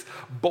here, this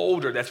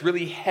boulder that's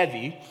really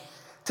heavy,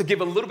 to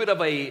give a little bit of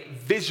a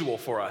visual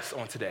for us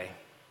on today.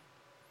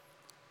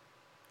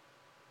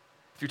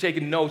 If you're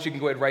taking notes, you can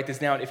go ahead and write this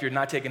down. If you're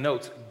not taking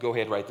notes, go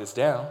ahead and write this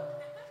down.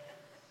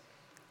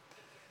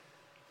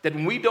 That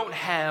when we don't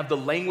have the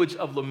language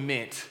of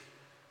lament,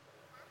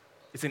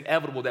 it's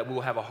inevitable that we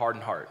will have a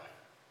hardened heart.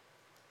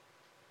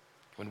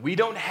 When we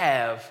don't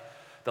have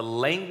the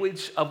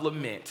language of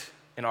lament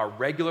in our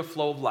regular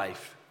flow of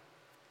life,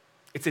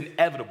 it's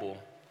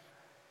inevitable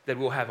that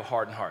we'll have a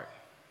hardened heart.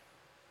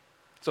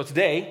 So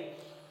today,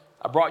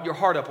 I brought your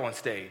heart up on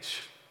stage.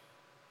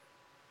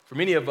 For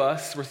many of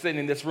us, we're sitting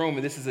in this room,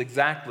 and this is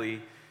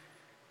exactly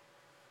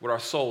what our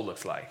soul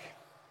looks like.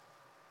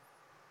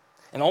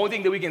 And the only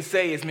thing that we can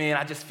say is, man,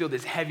 I just feel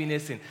this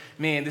heaviness, and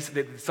man,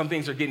 some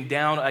things are getting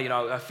down.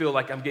 I feel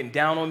like I'm getting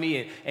down on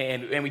me,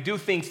 and we do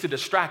things to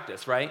distract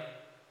us, right?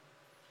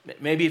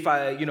 Maybe if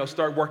I,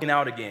 start working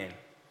out again.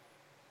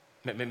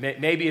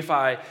 Maybe if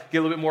I get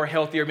a little bit more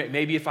healthier.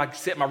 Maybe if I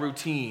set my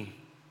routine.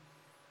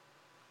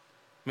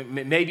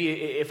 Maybe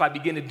if I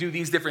begin to do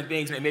these different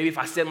things, maybe if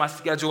I set my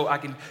schedule, I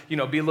can, be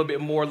a little bit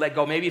more let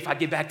go. Maybe if I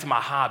get back to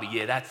my hobby.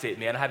 Yeah, that's it,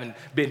 man. I haven't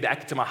been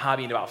back to my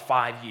hobby in about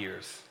 5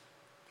 years.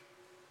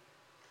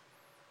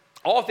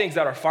 All things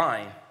that are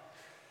fine,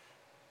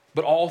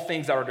 but all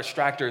things that are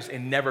distractors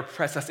and never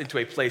press us into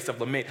a place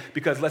of lament.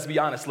 Because let's be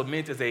honest,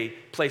 lament is a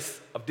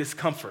place of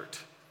discomfort.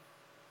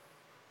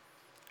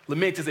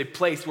 Lament is a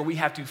place where we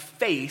have to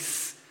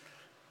face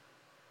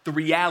the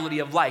reality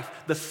of life,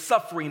 the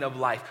suffering of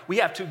life. We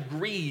have to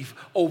grieve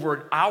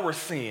over our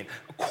sin,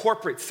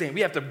 corporate sin.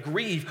 We have to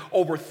grieve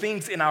over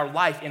things in our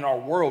life, in our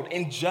world,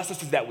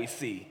 injustices that we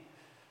see.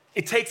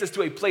 It takes us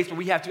to a place where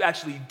we have to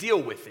actually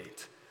deal with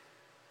it.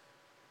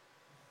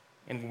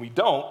 And when we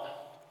don't,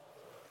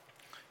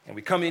 and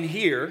we come in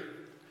here,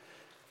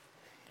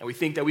 and we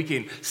think that we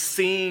can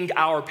sing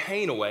our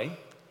pain away,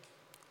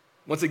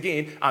 once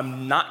again,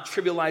 I'm not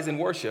trivializing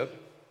worship,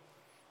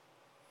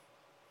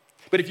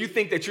 But if you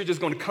think that you're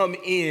just going to come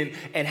in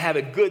and have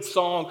a good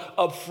song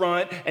up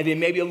front and then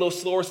maybe a little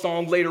slower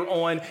song later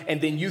on,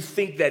 and then you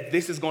think that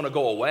this is going to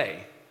go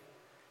away,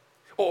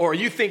 or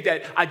you think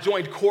that I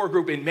joined core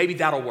group and maybe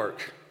that'll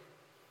work.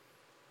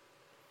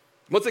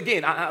 Once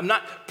again, I'm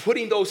not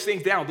putting those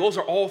things down. Those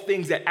are all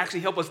things that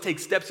actually help us take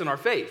steps in our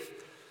faith.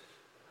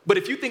 But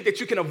if you think that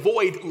you can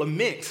avoid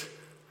lament,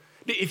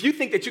 if you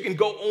think that you can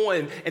go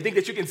on and think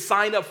that you can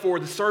sign up for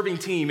the serving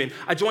team, and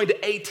I joined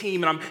the A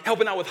team, and I'm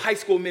helping out with high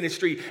school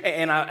ministry,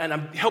 and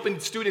I'm helping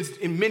students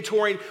in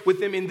mentoring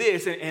with them in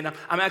this, and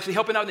I'm actually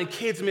helping out in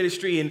kids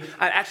ministry, and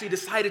I actually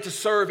decided to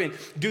serve and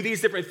do these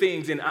different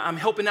things, and I'm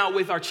helping out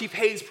with our Chief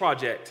Hayes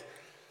project.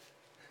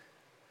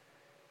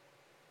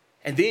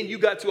 And then you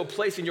got to a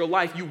place in your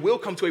life, you will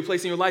come to a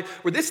place in your life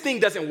where this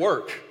thing doesn't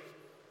work.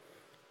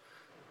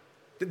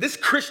 This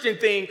Christian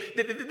thing,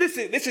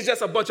 this is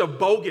just a bunch of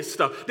bogus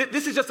stuff.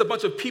 This is just a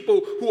bunch of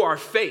people who are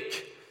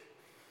fake.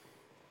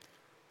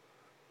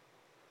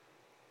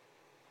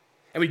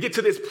 And we get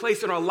to this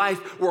place in our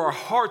life where our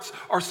hearts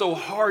are so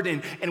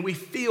hardened and we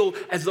feel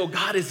as though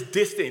God is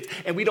distant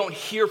and we don't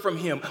hear from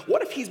him.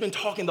 What if he's been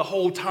talking the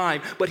whole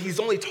time, but he's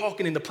only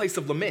talking in the place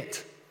of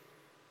lament?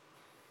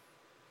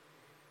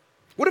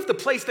 What if the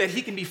place that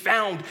he can be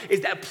found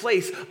is that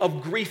place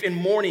of grief and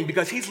mourning,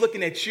 because he's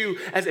looking at you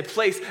as a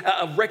place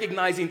of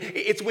recognizing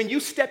it's when you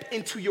step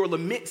into your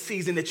lament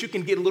season that you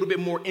can get a little bit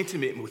more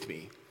intimate with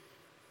me?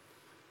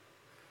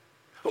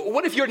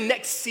 What if your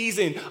next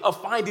season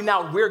of finding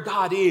out where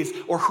God is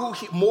or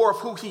more of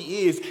who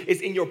he is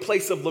in your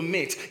place of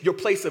lament, your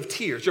place of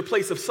tears, your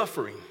place of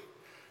suffering,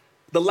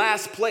 the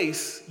last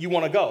place you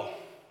want to go?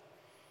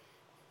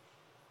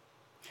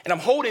 And I'm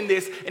holding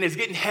this, and it's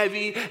getting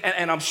heavy,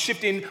 and I'm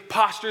shifting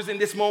postures in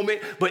this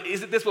moment, but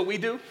isn't this what we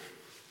do?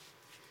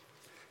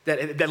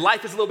 That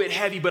life is a little bit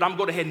heavy, but I'm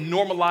going to go ahead and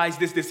normalize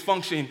this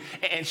dysfunction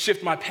and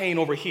shift my pain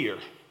over here.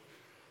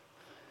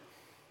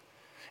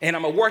 And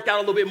I'm going to work out a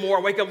little bit more,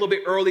 I wake up a little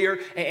bit earlier,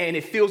 and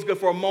it feels good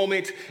for a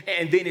moment,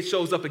 and then it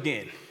shows up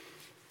again.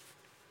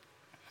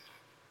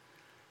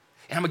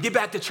 And I'm going to get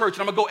back to church,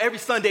 and I'm going to go every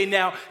Sunday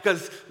now,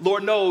 because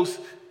Lord knows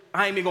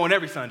I ain't been going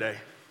every Sunday.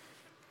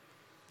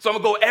 So I'm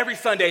going to go every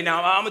Sunday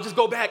now. I'm going to just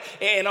go back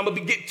and I'm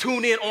going to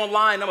tune in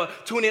online. I'm going to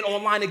tune in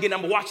online again. I'm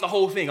going to watch the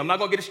whole thing. I'm not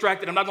going to get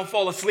distracted. I'm not going to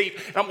fall asleep.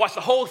 And I'm going to watch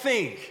the whole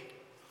thing.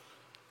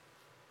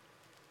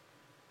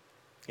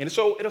 And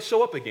it'll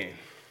show up again.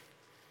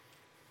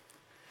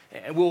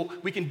 And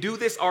we can do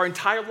this our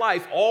entire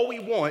life, all we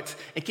want,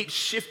 and keep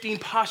shifting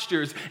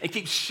postures and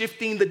keep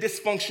shifting the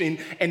dysfunction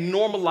and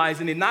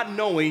normalizing it, not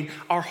knowing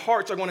our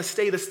hearts are going to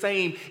stay the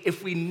same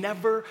if we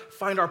never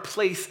find our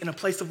place in a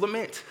place of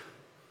lament.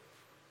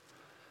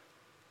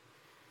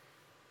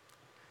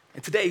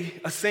 And today,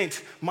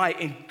 Ascent, my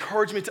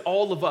encouragement to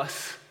all of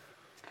us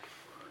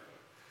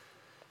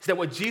is that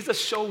what Jesus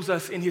shows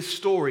us in his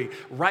story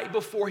right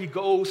before he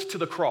goes to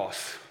the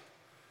cross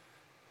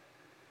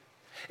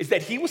is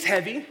that he was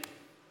heavy,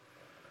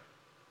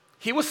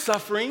 he was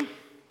suffering,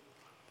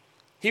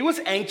 he was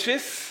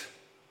anxious,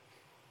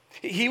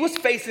 he was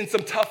facing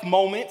some tough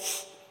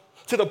moments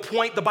to the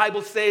point the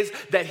Bible says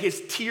that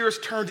his tears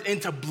turned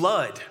into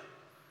blood.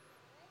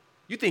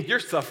 You think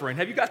you're suffering.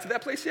 Have you got to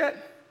that place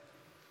yet?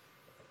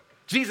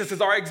 Jesus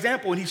is our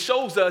example, and he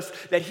shows us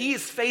that he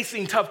is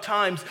facing tough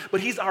times,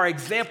 but he's our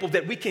example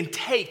that we can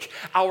take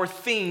our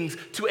things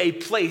to a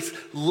place.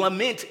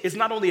 Lament is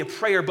not only a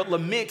prayer, but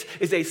lament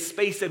is a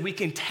space that we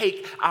can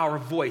take our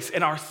voice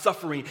and our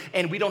suffering,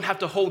 and we don't have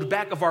to hold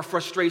back of our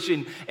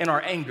frustration and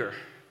our anger.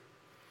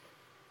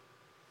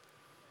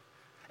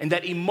 And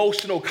that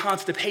emotional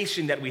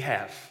constipation that we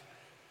have.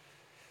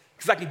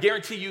 Because I can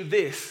guarantee you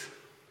this,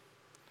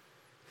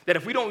 that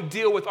if we don't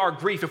deal with our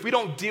grief, if we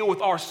don't deal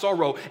with our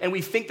sorrow, and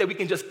we think that we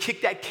can just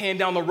kick that can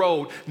down the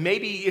road,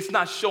 maybe it's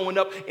not showing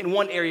up in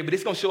one area, but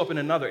it's going to show up in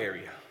another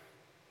area.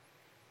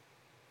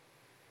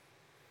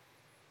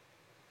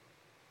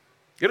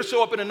 It'll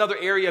show up in another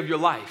area of your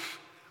life.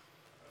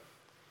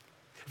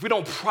 If we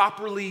don't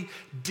properly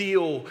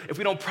deal, if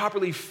we don't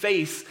properly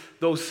face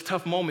those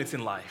tough moments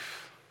in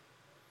life.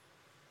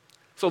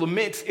 So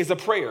lament is a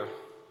prayer.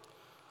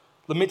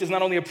 Lament is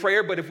not only a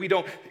prayer, but if we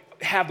don't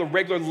have the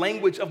regular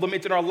language of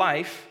lament in our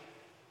life,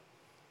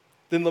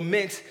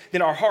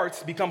 then our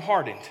hearts become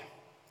hardened.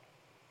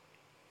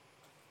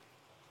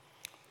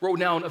 Wrote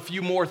down a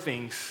few more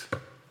things.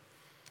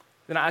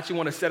 Then I actually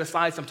want to set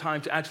aside some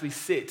time to actually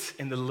sit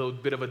in the little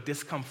bit of a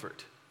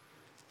discomfort.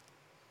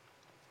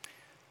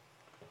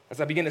 As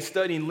I begin to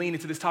study and lean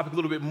into this topic a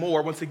little bit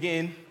more, once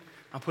again,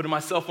 I'm putting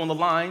myself on the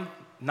line,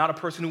 not a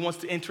person who wants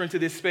to enter into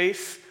this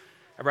space.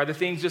 I'd rather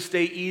things just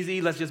stay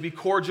easy, let's just be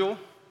cordial.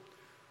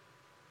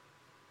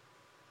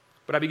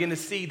 But I begin to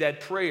see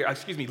that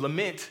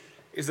lament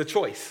is a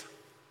choice.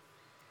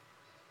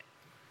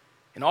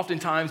 And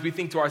oftentimes we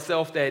think to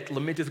ourselves that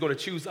lament is going to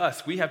choose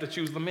us. We have to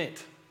choose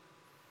lament.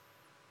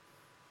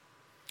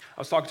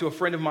 I was talking to a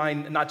friend of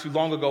mine not too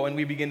long ago, and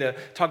we began to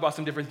talk about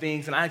some different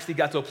things, and I actually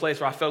got to a place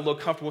where I felt a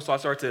little comfortable, so I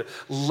started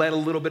to let a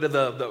little bit of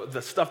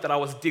the stuff that I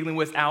was dealing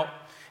with out,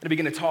 and I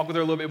began to talk with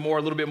her a little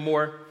bit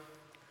more.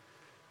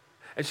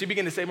 And she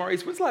began to say,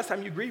 Maurice, when's the last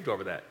time you grieved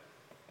over that?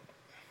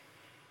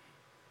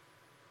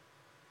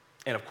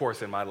 And of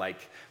course, in my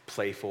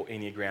playful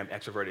Enneagram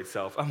extroverted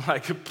self, I'm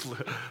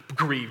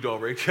grieved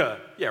over it.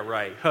 Yeah,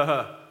 right.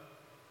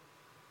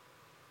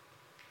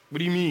 What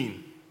do you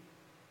mean?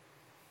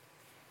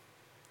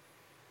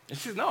 And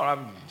she says, no,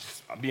 I'm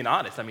being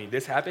honest. I mean,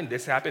 this happened.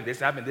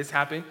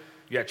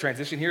 You had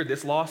transition here,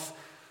 this loss.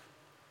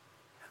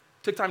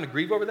 Took time to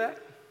grieve over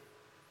that.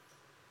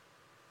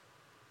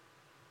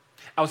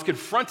 I was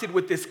confronted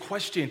with this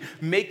question,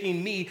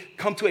 making me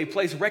come to a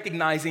place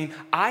recognizing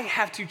I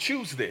have to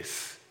choose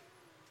this.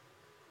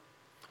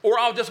 Or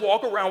I'll just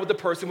walk around with a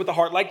person with a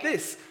heart like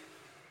this.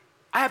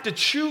 I have to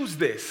choose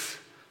this.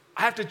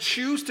 I have to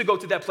choose to go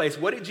to that place.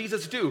 What did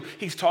Jesus do?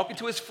 He's talking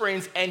to his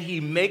friends and he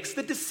makes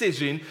the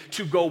decision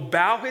to go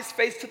bow his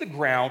face to the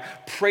ground,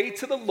 pray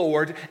to the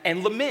Lord,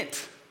 and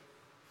lament.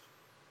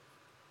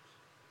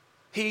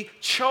 He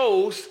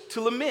chose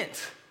to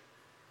lament.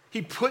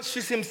 He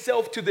pushes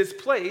himself to this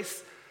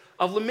place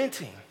of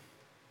lamenting.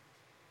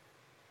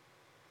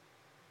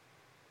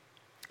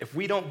 If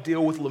we don't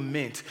deal with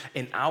lament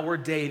in our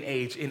day and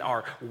age, in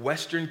our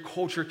Western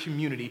culture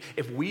community,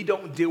 if we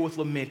don't deal with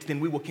lament,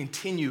 then we will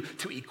continue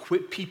to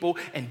equip people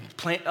and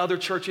plant other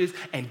churches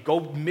and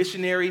go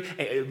missionary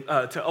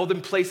to other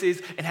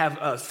places and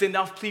have send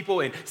off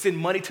people and send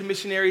money to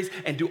missionaries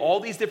and do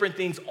all these different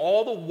things,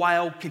 all the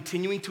while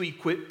continuing to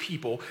equip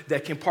people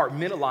that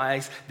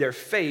compartmentalize their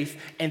faith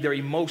and their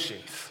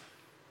emotions.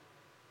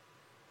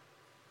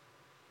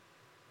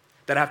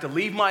 That I have to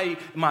leave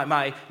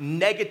my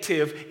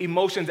negative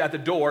emotions at the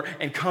door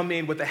and come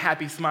in with a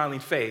happy, smiling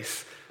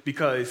face.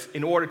 Because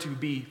in order to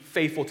be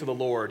faithful to the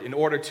Lord, in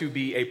order to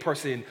be a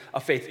person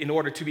of faith, in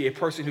order to be a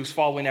person who's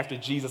following after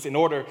Jesus, in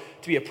order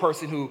to be a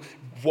person who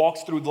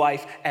walks through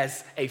life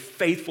as a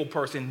faithful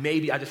person,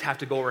 maybe I just have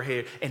to go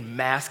ahead and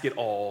mask it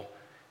all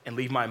and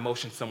leave my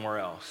emotions somewhere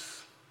else.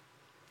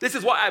 This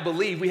is why I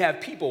believe we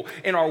have people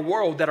in our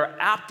world that are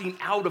opting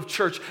out of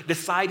church,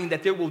 deciding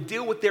that they will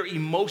deal with their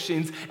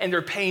emotions and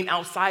their pain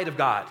outside of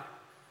God.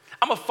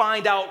 I'm gonna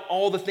find out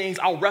all the things,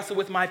 I'll wrestle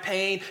with my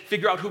pain,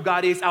 figure out who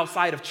God is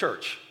outside of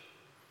church.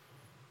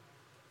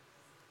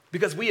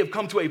 Because we have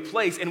come to a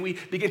place and we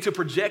begin to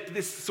project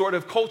this sort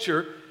of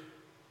culture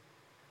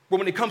where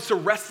when it comes to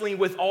wrestling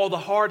with all the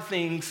hard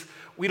things,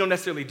 we don't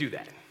necessarily do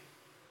that.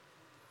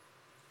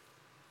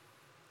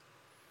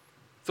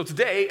 So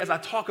today, as I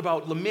talk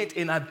about lament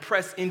and I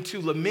press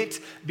into lament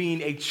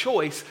being a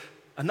choice,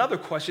 another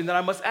question that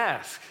I must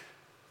ask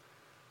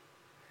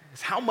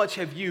is how much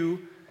have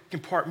you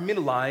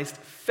compartmentalized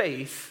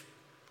faith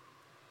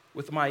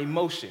with my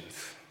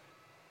emotions?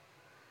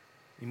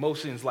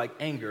 Emotions like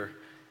anger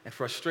and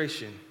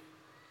frustration.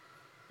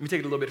 Let me take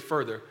it a little bit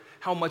further.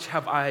 How much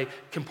have I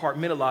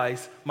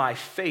compartmentalized my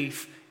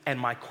faith and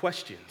my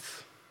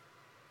questions?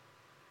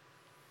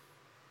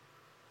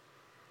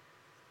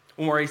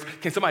 Maurice,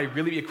 can somebody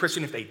really be a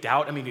Christian if they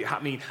doubt? I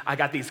mean, I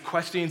got these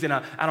questions and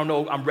I don't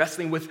know, I'm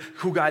wrestling with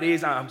who God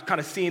is. I'm kind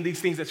of seeing these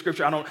things in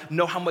Scripture. I don't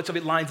know how much of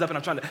it lines up and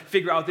I'm trying to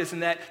figure out this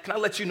and that. Can I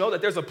let you know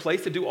that there's a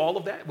place to do all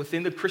of that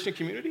within the Christian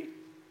community?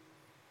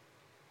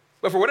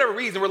 But for whatever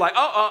reason, we're like,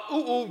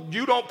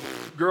 you don't,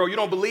 girl, you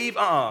don't believe?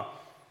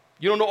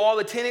 You don't know all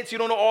the tenets? You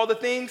don't know all the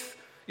things?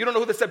 You don't know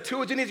who the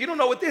Septuagint is? You don't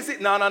know what this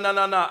is? No,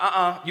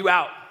 you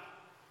out.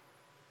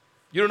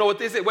 You don't know what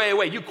this is?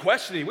 Wait, you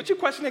questioning. What you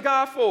questioning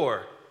God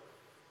for?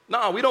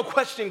 No, we don't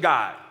question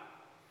God.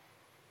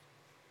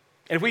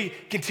 And if we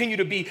continue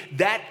to be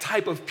that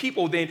type of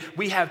people, then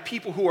we have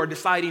people who are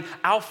deciding,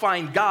 I'll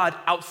find God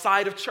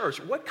outside of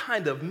church. What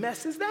kind of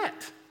mess is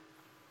that?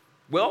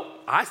 Well,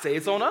 I say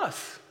it's on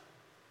us.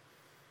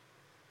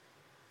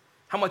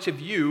 How much have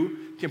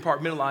you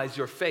compartmentalized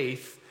your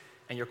faith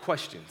and your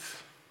questions?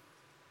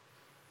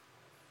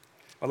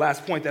 My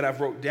last point that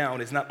I've wrote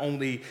down is not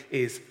only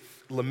is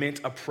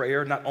lament a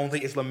prayer, not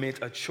only is lament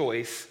a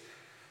choice,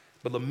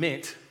 but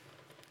lament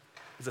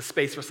is a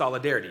space for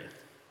solidarity.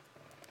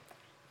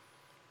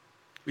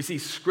 We see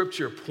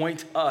Scripture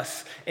point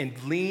us and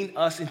lean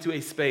us into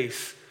a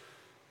space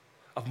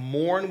of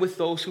mourn with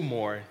those who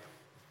mourn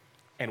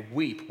and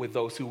weep with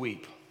those who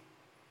weep.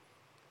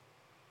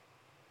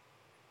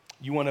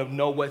 You want to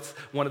know what's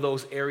one of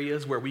those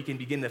areas where we can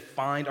begin to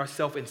find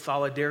ourselves in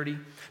solidarity?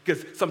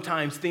 Because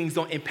sometimes things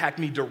don't impact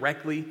me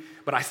directly,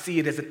 but I see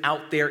it as an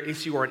out there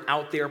issue or an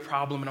out there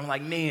problem, and I'm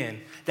like,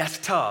 man, that's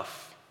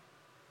tough.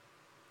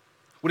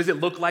 What does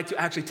it look like to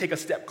actually take a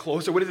step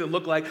closer? What does it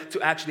look like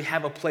to actually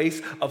have a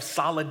place of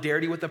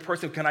solidarity with a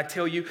person? Can I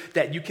tell you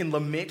that you can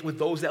lament with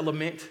those that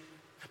lament?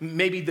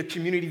 Maybe the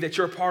community that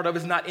you're a part of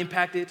is not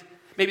impacted.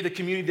 Maybe the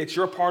community that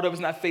you're a part of is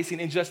not facing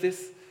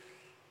injustice.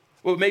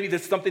 Well, maybe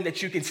there's something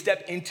that you can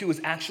step into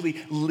is actually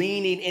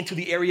leaning into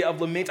the area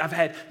of lament. I've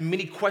had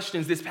many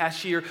questions this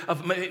past year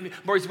of,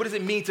 Maurice, what does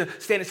it mean to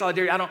stand in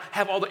solidarity? I don't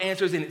have all the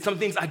answers, and some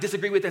things I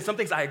disagree with, and some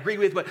things I agree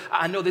with, but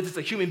I know that it's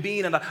a human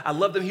being, and I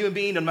love the human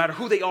being no matter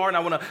who they are, and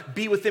I want to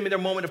be with them in their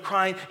moment of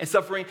crying and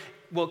suffering.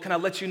 Well, can I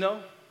let you know?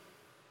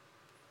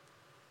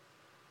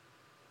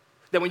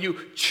 That when you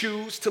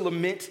choose to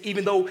lament,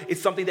 even though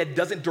it's something that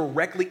doesn't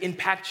directly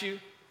impact you,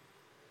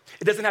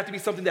 it doesn't have to be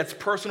something that's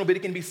personal, but it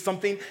can be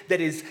something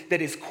that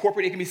is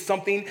corporate. It can be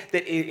something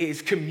that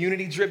is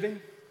community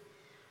driven.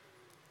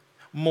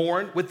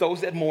 Mourn with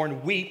those that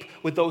mourn, weep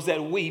with those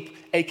that weep,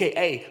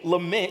 AKA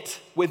lament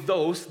with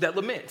those that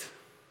lament.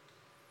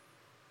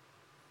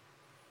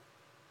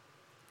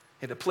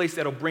 And a place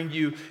that'll bring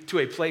you to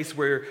a place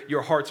where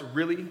your heart's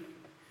really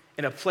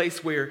in a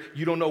place where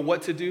you don't know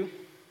what to do.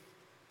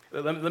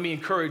 Let me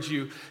encourage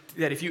you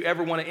that if you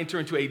ever want to enter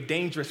into a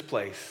dangerous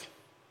place,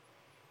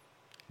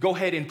 go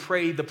ahead and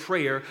pray the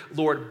prayer,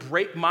 Lord,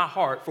 break my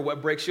heart for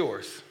what breaks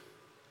yours.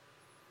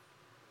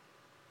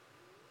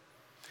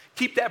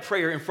 Keep that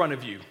prayer in front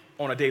of you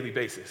on a daily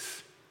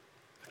basis.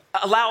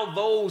 Allow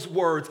those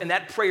words and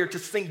that prayer to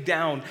sink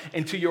down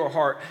into your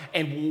heart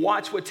and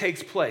watch what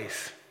takes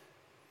place.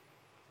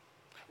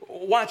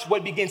 Watch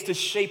what begins to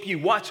shape you.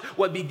 Watch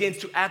what begins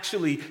to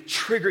actually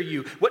trigger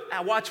you.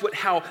 Watch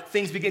how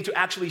things begin to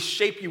actually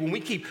shape you. When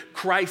we keep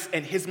Christ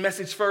and his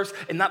message first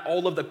and not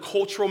all of the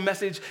cultural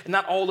message and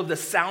not all of the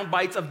sound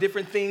bites of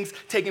different things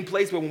taking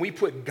place, but when we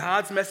put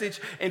God's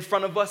message in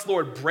front of us,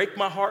 Lord, break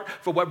my heart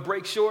for what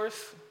breaks yours.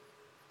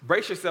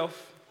 Brace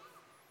yourself.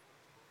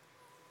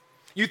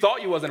 You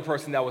thought you wasn't a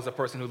person that was a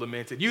person who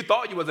lamented. You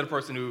thought you wasn't a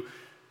person who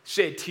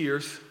shed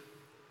tears.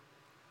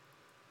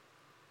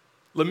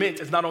 Lament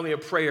is not only a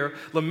prayer,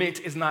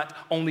 lament is not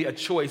only a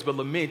choice, but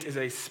lament is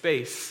a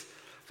space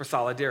for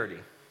solidarity.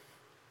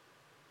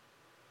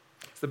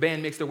 As the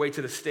band makes their way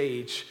to the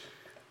stage,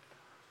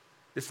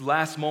 this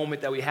last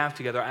moment that we have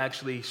together, I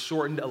actually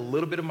shortened a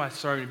little bit of my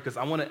sermon because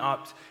I want to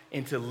opt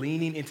into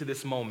leaning into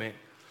this moment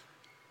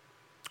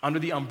under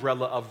the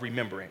umbrella of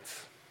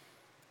remembrance.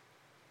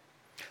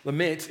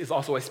 Lament is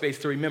also a space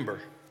to remember.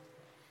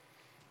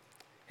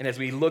 And as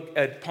we look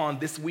upon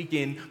this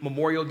weekend,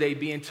 Memorial Day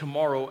being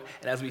tomorrow,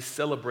 and as we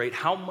celebrate,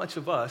 how much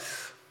of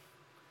us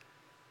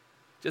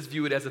just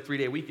view it as a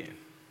 3-day weekend?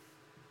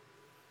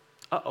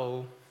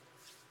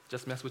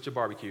 Just mess with your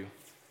barbecue.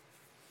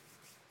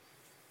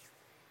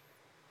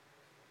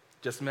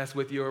 Just mess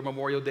with your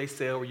Memorial Day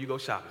sale where you go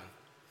shopping.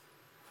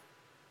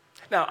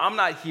 Now, I'm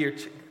not here,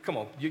 come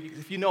on,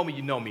 if you know me,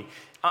 you know me.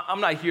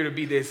 I'm not here to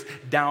be this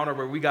downer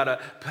where we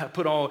gotta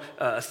put on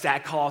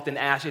sackcloth and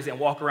ashes and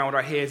walk around with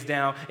our heads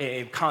down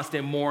and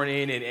constant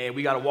mourning, and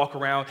we gotta walk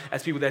around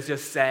as people that's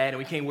just sad, and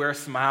we can't wear a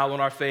smile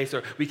on our face,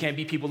 or we can't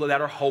be people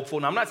that are hopeful.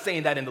 Now, I'm not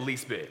saying that in the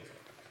least bit.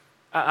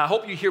 I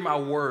hope you hear my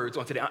words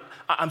on today.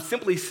 I'm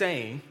simply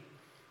saying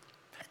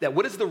that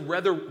what is the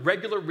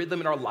regular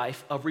rhythm in our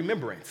life of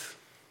remembrance?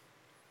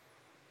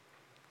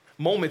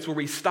 Moments where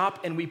we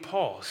stop and we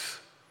pause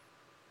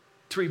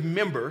to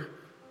remember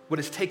what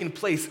has taken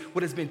place,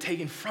 what has been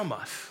taken from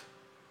us.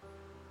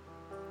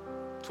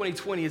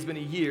 2020 has been a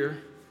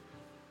year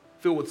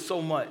filled with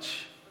so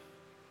much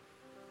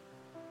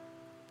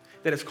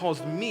that has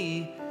caused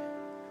me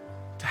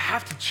to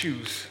have to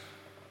choose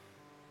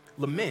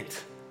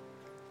lament.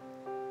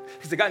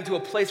 Because I got into a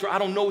place where I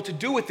don't know what to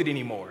do with it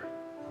anymore.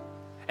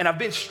 And I've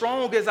been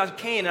strong as I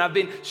can, and I've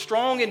been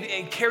strong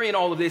in carrying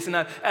all of this, and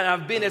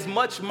I've been as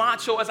much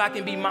macho as I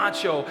can be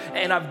macho,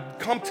 and I've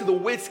come to the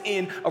wit's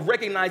end of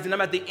recognizing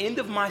I'm at the end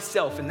of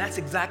myself, and that's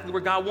exactly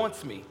where God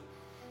wants me.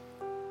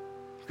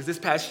 Because this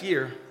past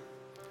year,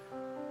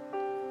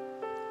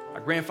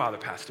 my grandfather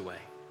passed away.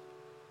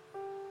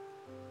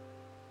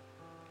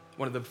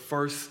 One of the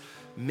first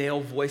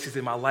male voices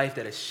in my life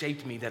that has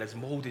shaped me, that has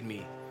molded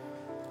me,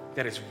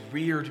 that has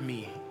reared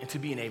me into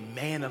being a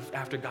man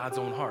after God's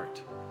own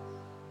heart.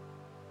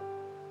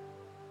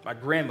 My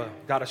grandma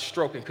got a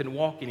stroke and couldn't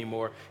walk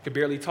anymore, could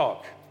barely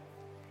talk.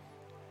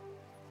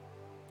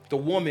 The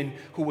woman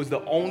who was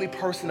the only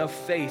person of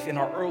faith in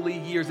our early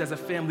years as a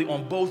family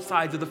on both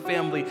sides of the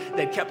family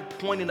that kept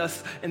pointing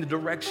us in the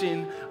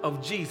direction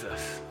of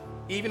Jesus.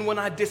 Even when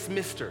I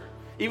dismissed her,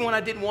 even when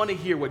I didn't want to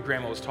hear what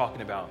grandma was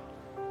talking about.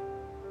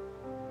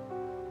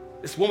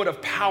 This woman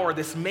of power,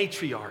 this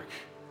matriarch.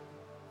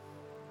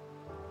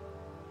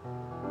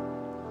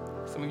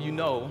 Some of you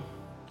know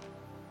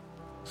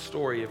the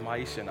story of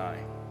Maisha and I.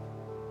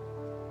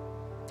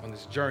 On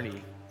this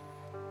journey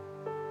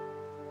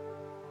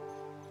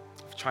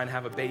of trying to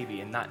have a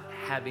baby and not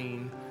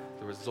having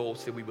the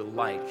results that we would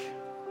like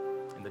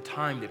and the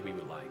time that we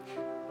would like.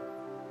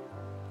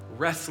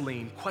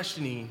 Wrestling,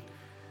 questioning,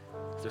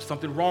 is there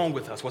something wrong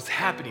with us? What's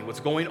happening? What's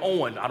going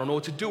on? I don't know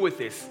what to do with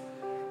this.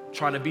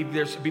 Trying to be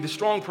the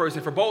strong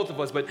person for both of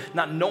us, but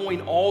not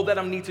knowing all that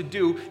I need to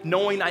do,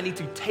 knowing I need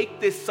to take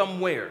this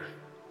somewhere.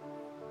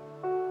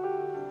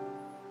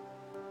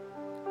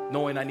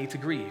 Knowing I need to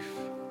grieve.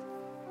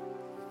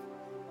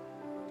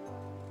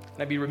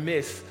 And I'd be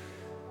remiss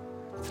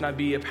to not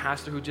be a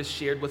pastor who just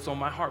shared what's on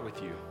my heart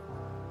with you.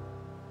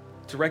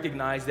 To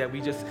recognize that we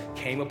just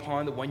came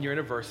upon the 1-year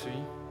anniversary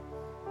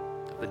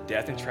of the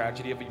death and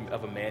tragedy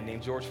of a man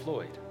named George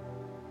Floyd.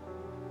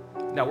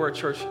 Now, we're a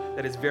church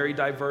that is very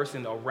diverse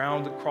and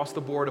across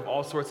the board of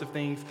all sorts of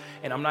things,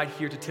 and I'm not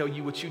here to tell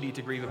you what you need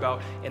to grieve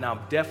about, and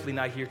I'm definitely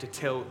not here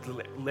to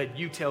let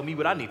you tell me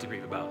what I need to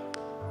grieve about.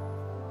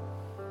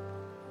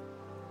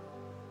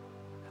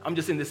 I'm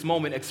just in this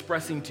moment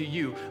expressing to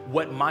you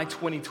what my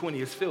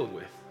 2020 is filled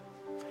with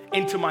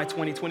into my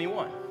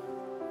 2021.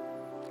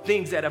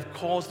 Things that have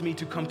caused me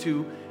to come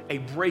to a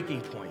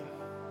breaking point.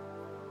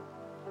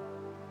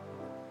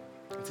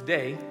 And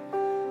today,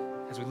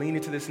 as we lean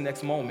into this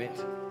next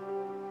moment,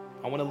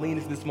 I want to lean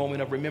into this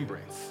moment of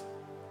remembrance.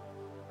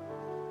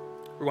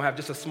 We're going to have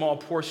just a small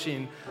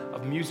portion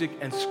of music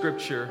and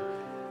scripture.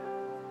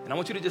 And I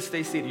want you to just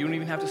stay seated. You don't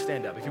even have to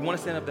stand up. If you want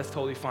to stand up, that's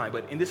totally fine.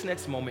 But in this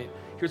next moment,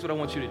 here's what I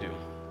want you to do.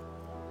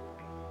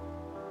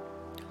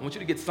 I want you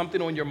to get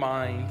something on your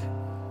mind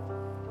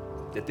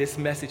that this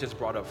message has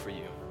brought up for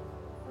you.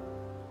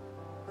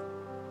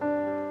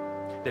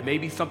 That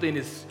maybe something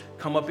has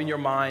come up in your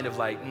mind of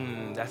like,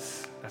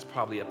 that's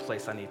probably a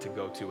place I need to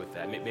go to with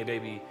that.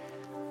 Maybe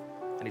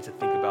I need to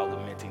think about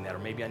lamenting that, or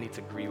maybe I need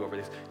to grieve over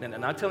this. And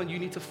I'm not telling you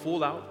need to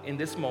fool out in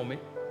this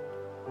moment,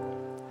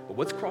 but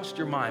what's crossed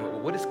your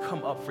mind? What has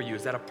come up for you?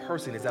 Is that a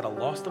person? Is that a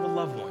loss of a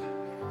loved one?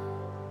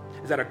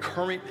 Is that a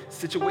current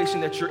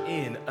situation that you're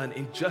in, an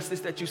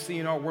injustice that you see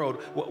in our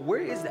world?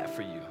 Where is that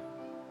for you?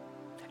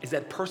 Is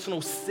that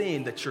personal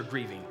sin that you're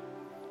grieving,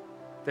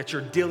 that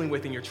you're dealing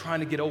with and you're trying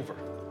to get over?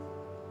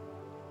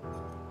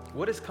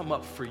 What has come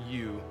up for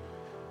you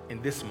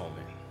in this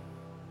moment?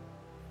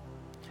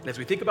 And as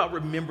we think about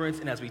remembrance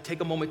and as we take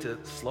a moment to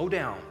slow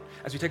down,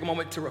 as we take a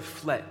moment to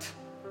reflect,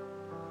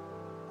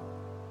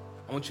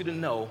 I want you to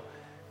know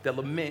that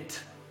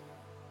lament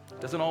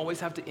doesn't always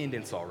have to end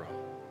in sorrow.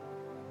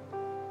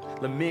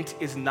 Lament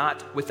is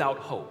not without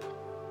hope.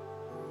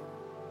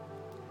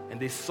 And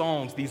these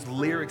songs, these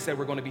lyrics that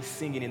we're going to be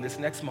singing in this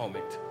next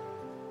moment,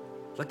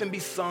 let them be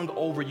sung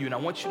over you. And I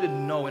want you to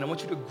know and I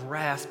want you to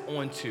grasp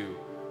onto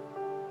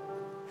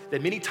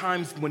that many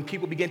times when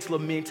people begin to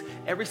lament,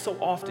 every so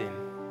often,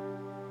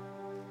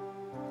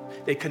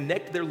 they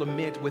connect their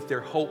lament with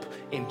their hope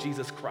in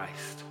Jesus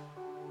Christ.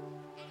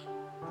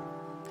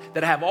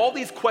 That I have all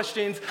these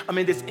questions, I'm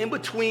in this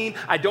in-between,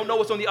 I don't know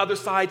what's on the other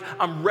side,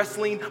 I'm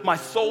wrestling, my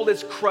soul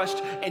is crushed,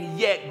 and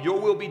yet your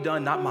will be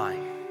done, not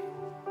mine.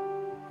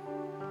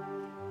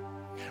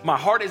 My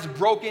heart is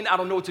broken, I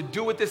don't know what to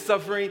do with this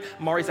suffering.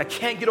 Maurice, I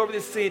can't get over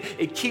this sin,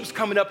 it keeps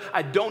coming up,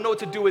 I don't know what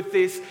to do with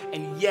this,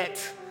 and yet,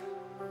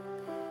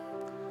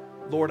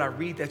 Lord, I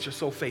read that you're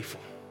so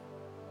faithful.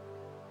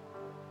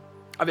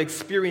 I've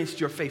experienced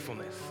your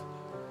faithfulness.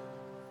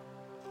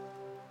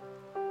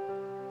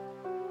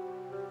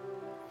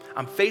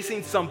 I'm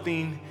facing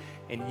something,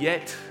 and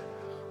yet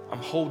I'm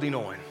holding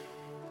on.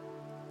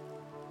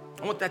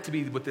 I want that to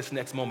be what this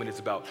next moment is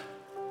about.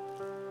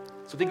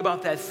 So think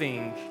about that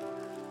thing,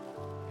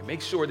 and make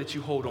sure that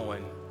you hold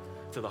on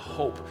to the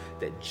hope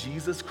that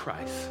Jesus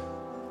Christ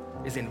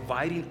is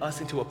inviting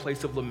us into a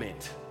place of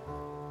lament,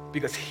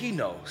 because he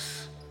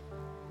knows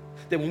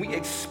that when we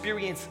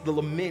experience the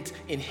lament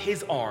in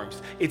his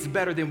arms, it's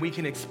better than we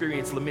can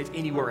experience lament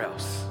anywhere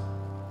else.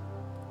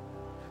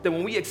 That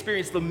when we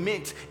experience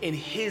lament in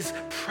his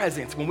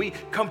presence, when we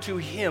come to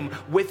him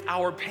with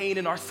our pain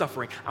and our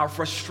suffering, our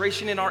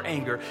frustration and our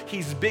anger,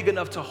 he's big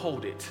enough to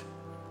hold it.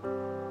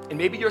 And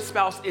maybe your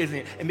spouse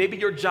isn't, and maybe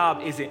your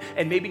job isn't,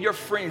 and maybe your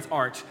friends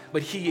aren't,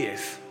 but he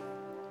is.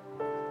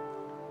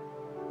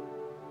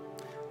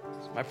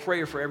 So my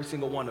prayer for every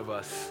single one of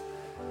us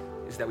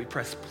is that we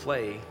press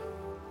play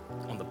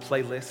on the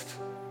playlist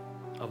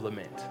of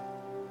lament.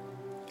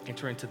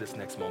 Enter into this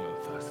next moment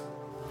with us.